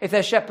 If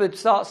their shepherd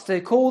starts to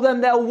call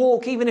them, they'll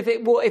walk, even if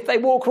they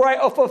walk right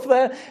off of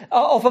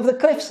the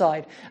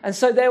cliffside. And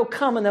so they'll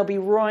come and they'll be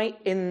right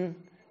in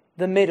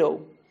the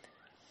middle.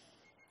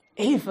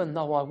 Even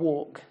though I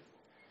walk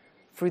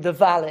through the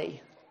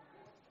valley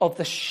of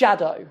the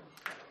shadow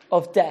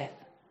of death,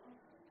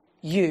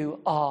 you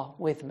are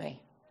with me.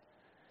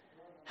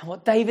 And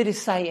what David is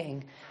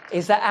saying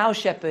is that our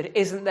shepherd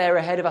isn't there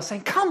ahead of us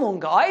saying, come on,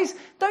 guys,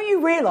 don't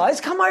you realise?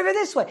 Come over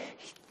this way.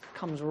 He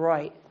comes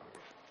right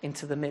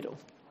into the middle,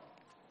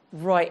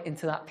 right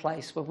into that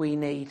place where we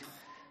need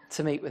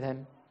to meet with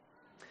him.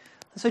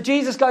 So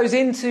Jesus goes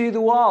into the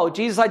wild.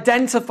 Jesus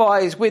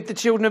identifies with the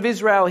children of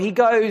Israel. He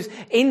goes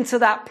into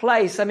that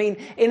place. I mean,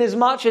 in as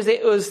much as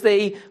it was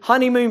the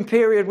honeymoon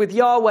period with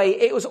Yahweh,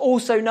 it was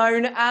also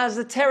known as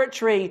the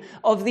territory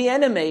of the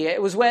enemy.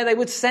 It was where they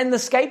would send the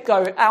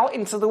scapegoat out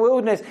into the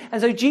wilderness.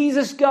 And so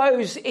Jesus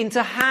goes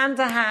into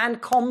hand-to-hand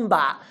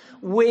combat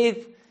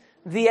with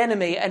the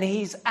enemy. And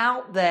he's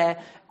out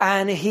there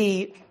and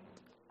he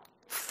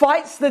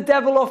fights the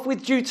devil off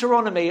with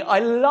Deuteronomy. I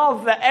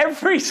love that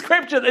every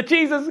scripture that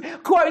Jesus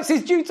quotes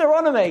is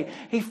Deuteronomy.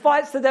 He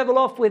fights the devil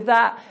off with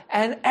that,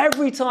 and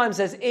every time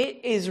says,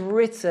 it is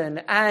written.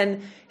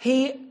 And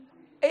when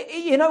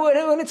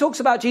it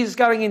talks about Jesus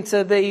going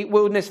into the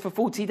wilderness for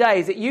 40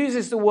 days, it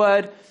uses the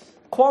word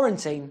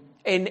quarantine.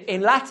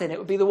 In Latin, it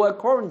would be the word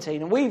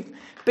quarantine. And we've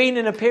been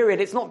in a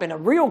period, it's not been a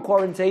real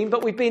quarantine,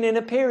 but we've been in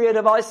a period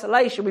of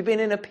isolation. We've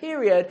been in a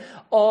period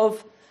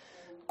of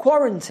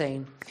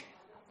quarantine.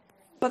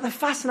 But the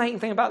fascinating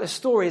thing about this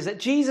story is that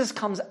Jesus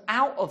comes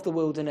out of the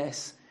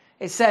wilderness.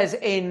 It says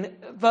in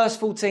verse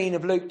 14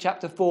 of Luke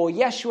chapter 4,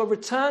 Yeshua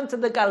returned to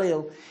the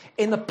Galilee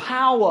in the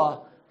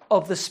power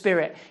of the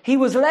Spirit. He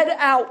was led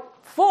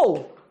out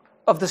full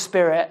of the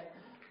Spirit,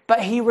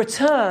 but he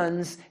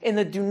returns in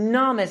the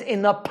dunamis,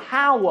 in the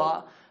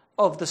power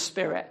of the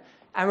Spirit.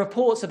 And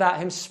reports about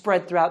him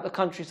spread throughout the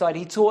countryside.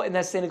 He taught in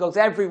their synagogues.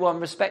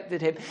 Everyone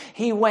respected him.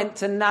 He went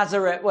to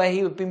Nazareth, where he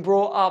had been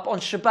brought up. On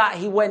Shabbat,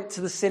 he went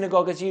to the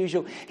synagogue as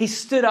usual. He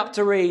stood up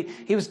to read.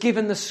 He was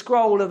given the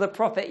scroll of the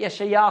prophet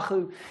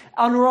Yeshayahu.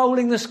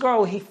 Unrolling the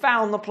scroll, he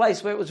found the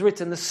place where it was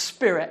written, the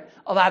Spirit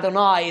of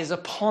Adonai is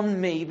upon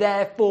me.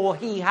 Therefore,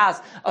 he has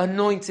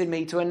anointed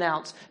me to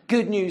announce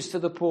good news to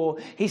the poor.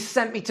 He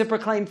sent me to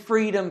proclaim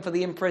freedom for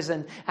the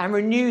imprisoned and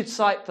renewed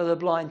sight for the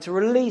blind, to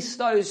release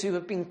those who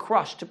have been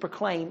crushed, to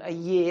proclaim a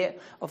year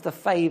of the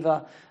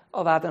favor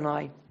of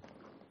Adonai.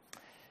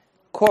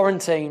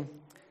 Quarantine.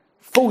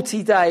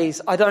 40 days.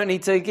 I don't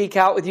need to geek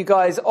out with you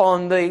guys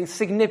on the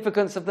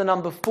significance of the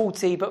number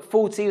 40, but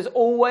 40 is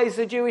always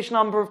the Jewish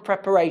number of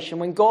preparation.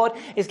 When God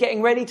is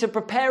getting ready to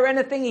prepare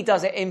anything, he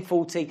does it in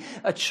 40.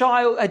 A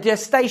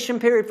gestation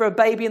period for a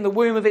baby in the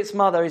womb of its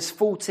mother is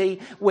 40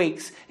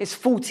 weeks. It's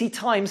 40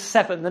 times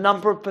 7, the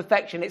number of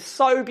perfection. It's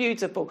so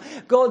beautiful.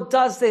 God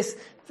does this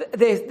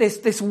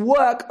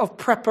work of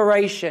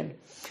preparation.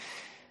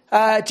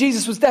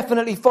 Jesus was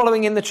definitely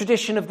following in the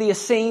tradition of the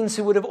Essenes,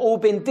 who would have all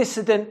been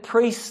dissident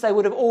priests. They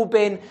would have all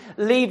been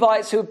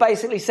Levites who have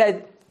basically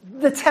said,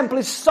 the temple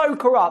is so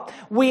corrupt.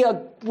 We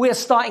are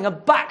starting a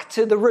back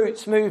to the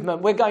roots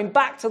movement. We're going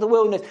back to the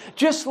wilderness,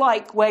 just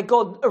like where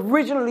God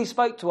originally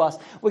spoke to us.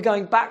 We're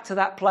going back to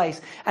that place.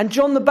 And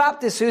John the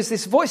Baptist, who is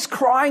this voice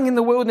crying in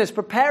the wilderness,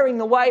 preparing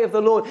the way of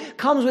the Lord,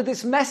 comes with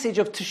this message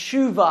of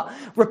teshuvah,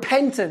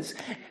 repentance.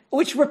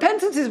 Which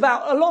repentance is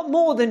about a lot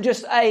more than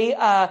just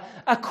a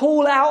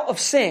call out of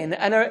sin.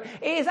 And it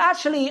is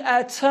actually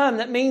a term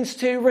that means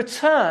to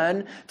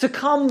return, to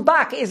come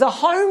back. It is a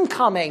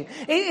homecoming.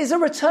 It is a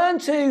return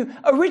to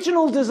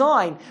original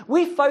design.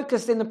 We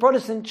focused in the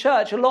Protestant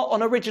church a lot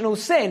on original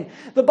sin.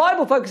 The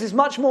Bible focuses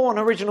much more on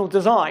original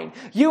design.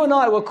 You and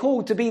I were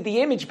called to be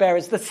the image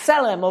bearers, the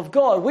Tselem of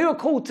God. We were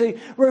called to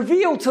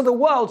reveal to the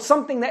world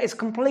something that is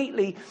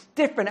completely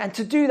different. And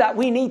to do that,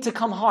 we need to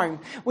come home.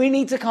 We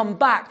need to come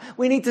back.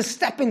 We need to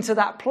step into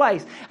that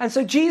place. And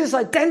so Jesus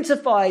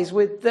identifies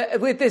with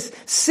this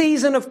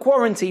season of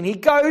quarantine. He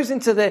goes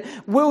into the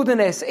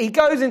wilderness. He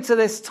goes into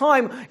this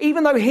time,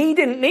 even though he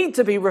didn't need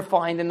to be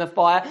refined in the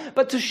fire,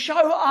 but to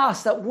show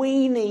us that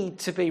we need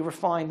to be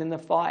refined in the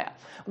fire.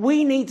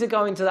 We need to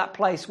go into that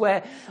place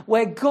where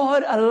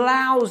God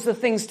allows the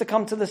things to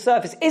come to the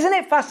surface. Isn't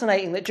it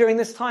fascinating that during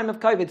this time of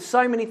COVID,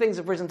 so many things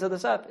have risen to the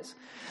surface?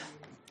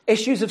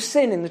 Issues of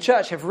sin in the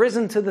church have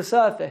risen to the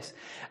surface.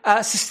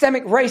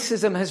 Systemic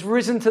racism has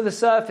risen to the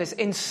surface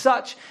in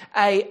such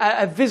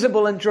a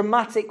visible and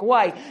dramatic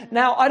way.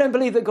 Now, I don't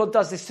believe that God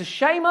does this to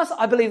shame us.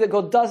 I believe that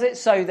God does it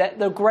so that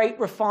the great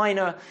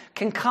refiner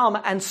can come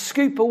and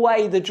scoop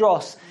away the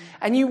dross.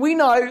 And we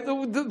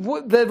know,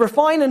 the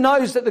refiner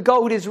knows that the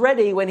gold is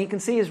ready when he can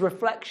see his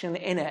reflection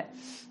in it.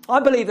 I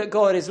believe that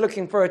God is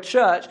looking for a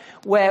church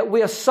where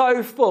we are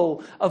so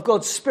full of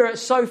God's Spirit,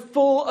 so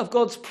full of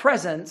God's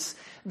presence,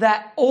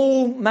 that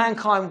all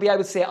mankind will be able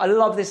to see it. I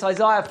love this,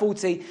 Isaiah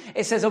 40.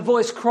 It says, a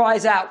voice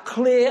cries out,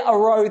 clear a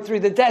road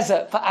through the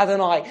desert for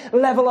Adonai.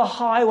 Level a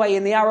highway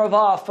in the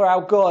Arava for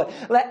our God.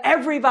 Let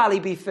every valley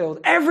be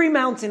filled, every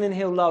mountain and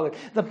hill lowered.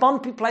 The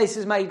bumpy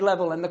places made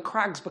level and the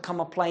crags become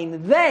a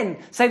plain. Then,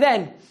 say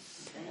then,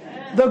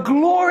 the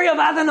glory of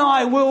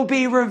Adonai will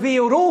be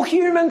revealed. All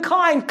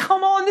humankind,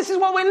 come on, this is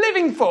what we're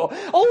living for.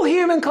 All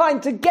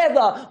humankind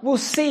together will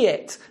see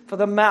it, for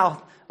the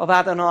mouth of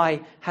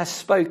Adonai has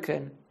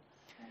spoken.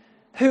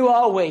 Who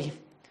are we?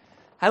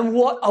 And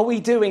what are we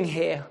doing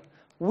here?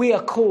 We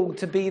are called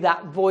to be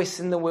that voice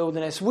in the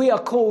wilderness. We are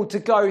called to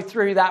go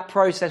through that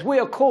process. We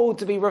are called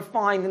to be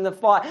refined in the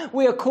fire.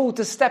 We are called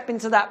to step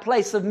into that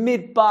place of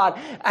midbar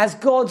as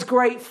God's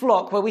great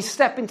flock, where we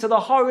step into the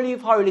Holy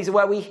of Holies,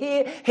 where we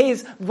hear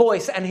his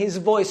voice, and his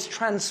voice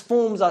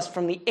transforms us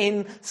from the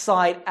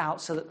inside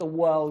out so that the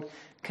world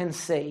can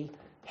see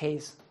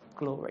his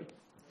glory.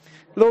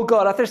 Lord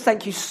God, I just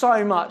thank you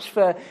so much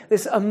for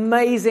this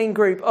amazing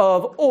group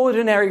of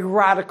ordinary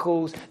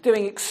radicals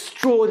doing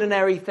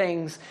extraordinary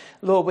things,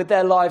 Lord, with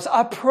their lives.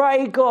 I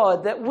pray,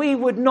 God, that we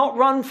would not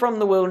run from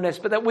the wilderness,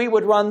 but that we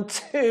would run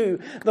to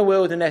the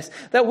wilderness,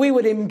 that we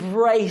would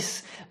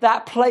embrace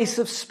that place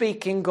of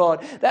speaking,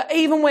 God, that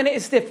even when it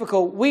is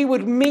difficult, we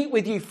would meet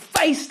with you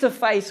face to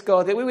face,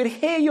 God, that we would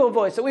hear your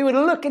voice, that we would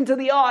look into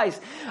the eyes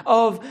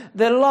of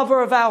the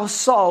lover of our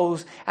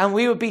souls, and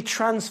we would be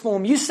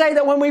transformed. You say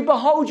that when we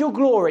behold your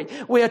glory,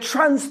 we are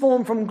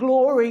transformed from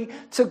glory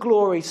to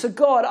glory. So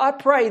God, I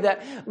pray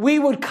that we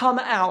would come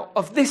out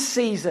of this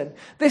season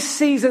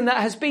that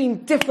has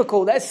been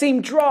difficult, that has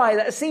seemed dry,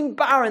 that has seemed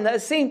barren, that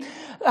has seemed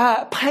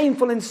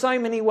painful in so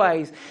many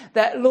ways,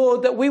 that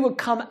Lord, that we would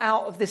come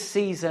out of this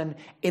season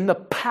in the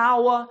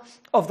power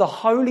of the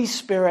Holy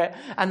Spirit,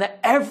 and that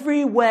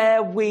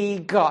everywhere we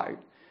go,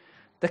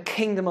 the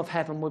kingdom of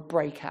heaven would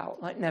break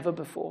out like never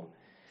before.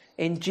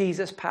 In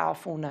Jesus'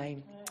 powerful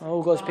name.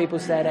 All God's people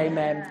said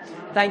amen.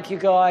 Thank you,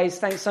 guys.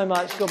 Thanks so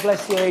much. God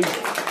bless you.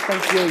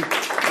 Thank you.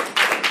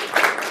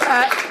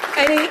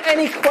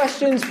 Any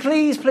questions?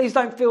 Please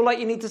don't feel like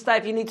you need to stay.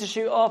 If you need to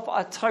shoot off,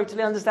 I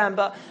totally understand.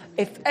 But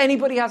if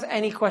anybody has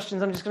any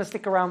questions, I'm just going to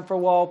stick around for a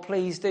while.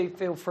 Please do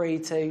feel free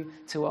to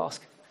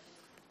ask.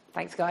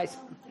 Thanks, guys.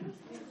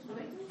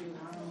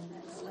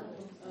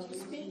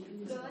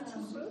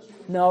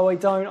 No, I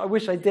don't. I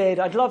wish I did.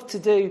 I'd love to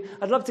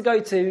go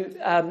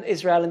to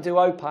Israel and do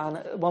Opan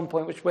at one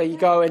point, where you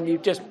go and you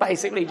just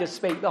basically just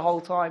speak the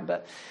whole time.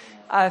 But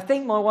I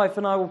think my wife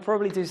and I will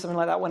probably do something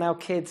like that when our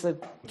kids are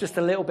just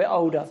a little bit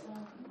older.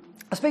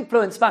 I speak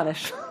fluent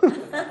Spanish.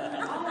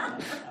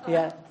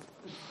 Yeah.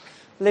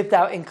 Lived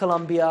out in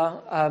Colombia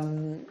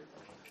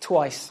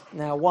twice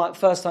now.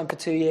 First time for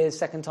 2 years,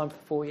 second time for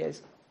 4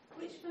 years.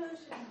 Which version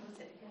was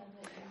it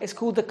again? It's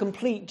called the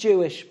Complete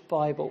Jewish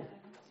Bible.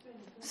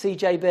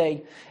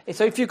 CJB.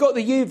 So if you've got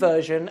the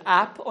YouVersion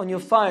app on your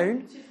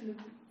phone,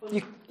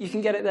 you can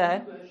get it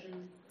there.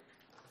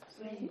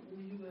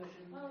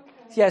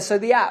 Yeah, so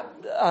the app,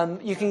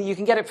 you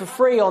can get it for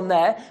free on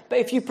there. But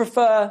if you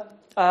prefer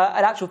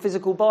an actual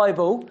physical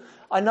Bible,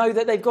 I know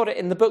that they've got it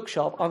in the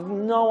bookshop. I've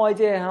no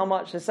idea how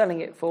much they're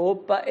selling it for,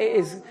 but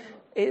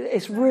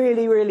it's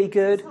really, really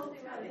good.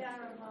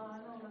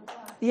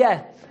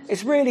 Yeah,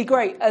 it's really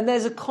great. And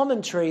there's a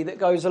commentary that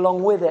goes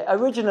along with it.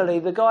 Originally,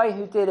 the guy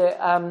who did it,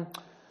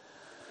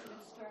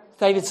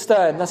 David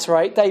Stern, that's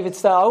right. David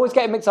Stern. I always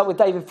get it mixed up with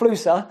David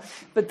Flusser.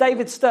 But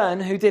David Stern,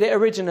 who did it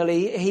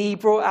originally, he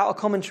brought out a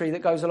commentary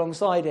that goes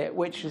alongside it,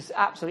 which is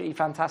absolutely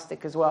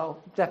fantastic as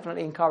well.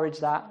 Definitely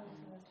encourage that.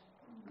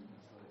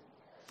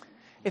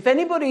 If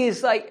anybody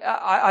is like,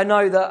 I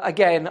know that,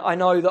 again, I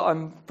know that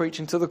I'm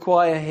preaching to the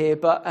choir here,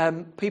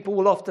 but people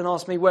will often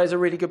ask me, where's a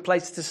really good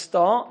place to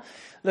start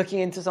looking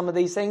into some of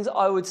these things?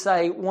 I would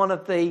say one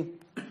of the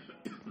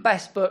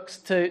best books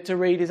to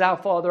read is Our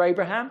Father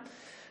Abraham.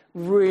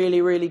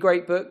 Really, really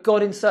great book.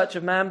 God in Search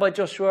of Man by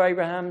Joshua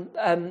Abraham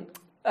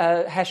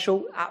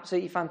Heschel.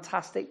 Absolutely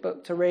fantastic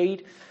book to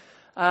read.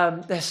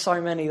 There's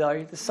so many,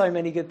 though. There's so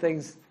many good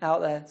things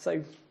out there.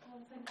 So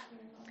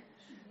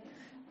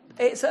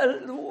it's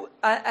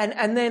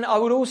and then I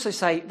would also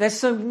say there's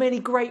so many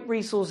great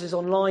resources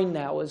online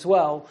now as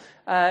well.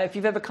 If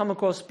you've ever come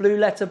across Blue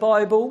Letter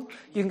Bible,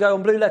 you can go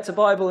on Blue Letter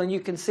Bible and you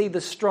can see the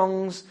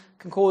Strong's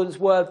Concordance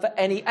word for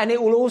any, and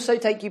it will also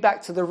take you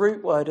back to the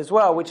root word as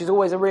well, which is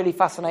always a really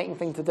fascinating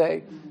thing to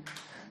do.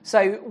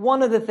 So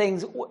one of the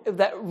things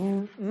that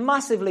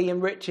massively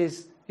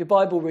enriches your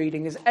Bible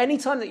reading is any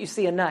time that you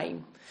see a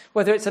name,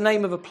 whether it's a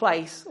name of a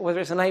place or whether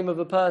it's a name of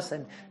a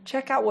person,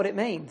 check out what it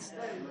means.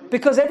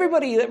 Because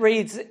everybody that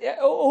reads,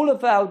 all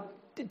of our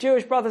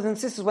Jewish brothers and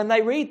sisters, when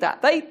they read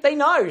that, they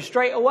know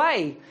straight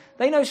away.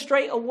 They know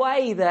straight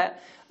away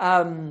that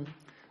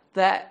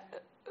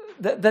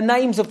the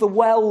names of the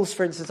wells,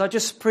 for instance. I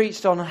just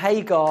preached on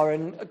Hagar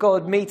and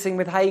God meeting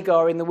with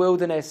Hagar in the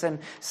wilderness, and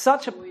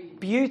such a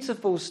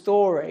beautiful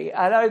story.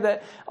 I know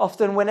that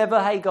often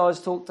whenever Hagar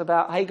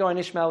and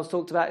Ishmael is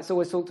talked about, it's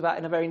always talked about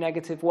in a very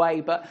negative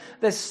way, but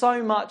there's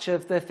so much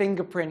of the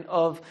fingerprint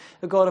of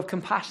the God of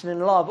compassion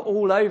and love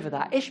all over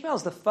that.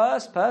 Ishmael's the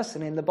first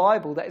person in the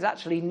Bible that is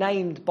actually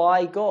named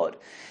by God.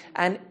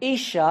 And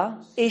Ish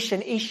and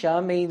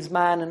Isha means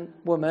man and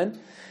woman.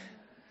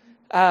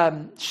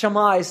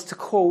 Shema is to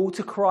call,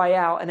 to cry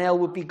out, and El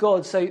would be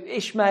God. So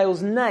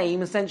Ishmael's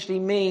name essentially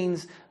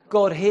means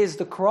God hears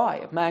the cry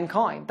of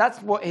mankind.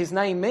 That's what his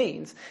name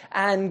means.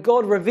 And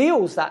God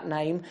reveals that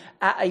name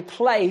at a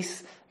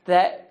place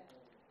that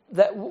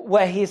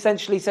where he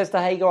essentially says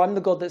to Hagar, I'm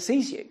the God that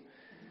sees you.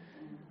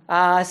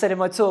 I said in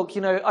my talk,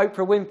 Oprah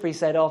Winfrey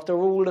said after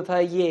all of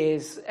her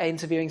years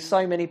interviewing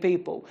so many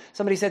people,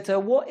 somebody said to her,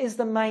 what is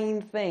the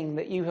main thing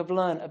that you have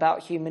learned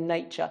about human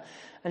nature?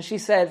 And she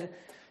said,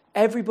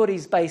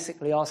 everybody's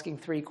basically asking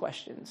three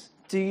questions.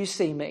 Do you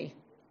see me?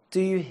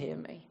 Do you hear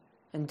me?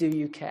 And do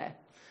you care?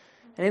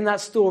 And in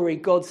that story,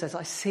 God says,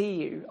 I see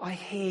you, I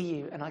hear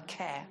you, and I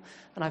care.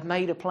 And I've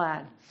made a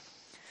plan.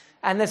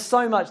 And there's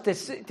so much,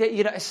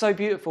 it's so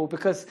beautiful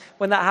because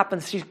when that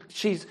happens,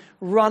 she's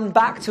run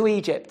back to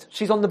Egypt.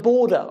 She's on the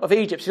border of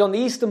Egypt. She's on the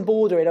eastern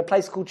border in a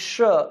place called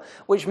Shur,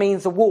 which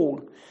means the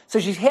wall. So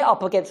she's hit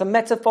up against a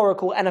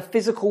metaphorical and a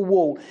physical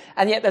wall.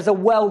 And yet there's a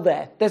well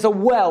there. There's a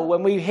well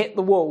when we hit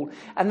the wall.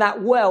 And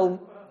that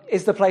well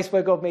is the place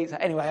where God meets her.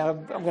 Anyway,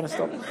 I'm going to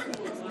stop.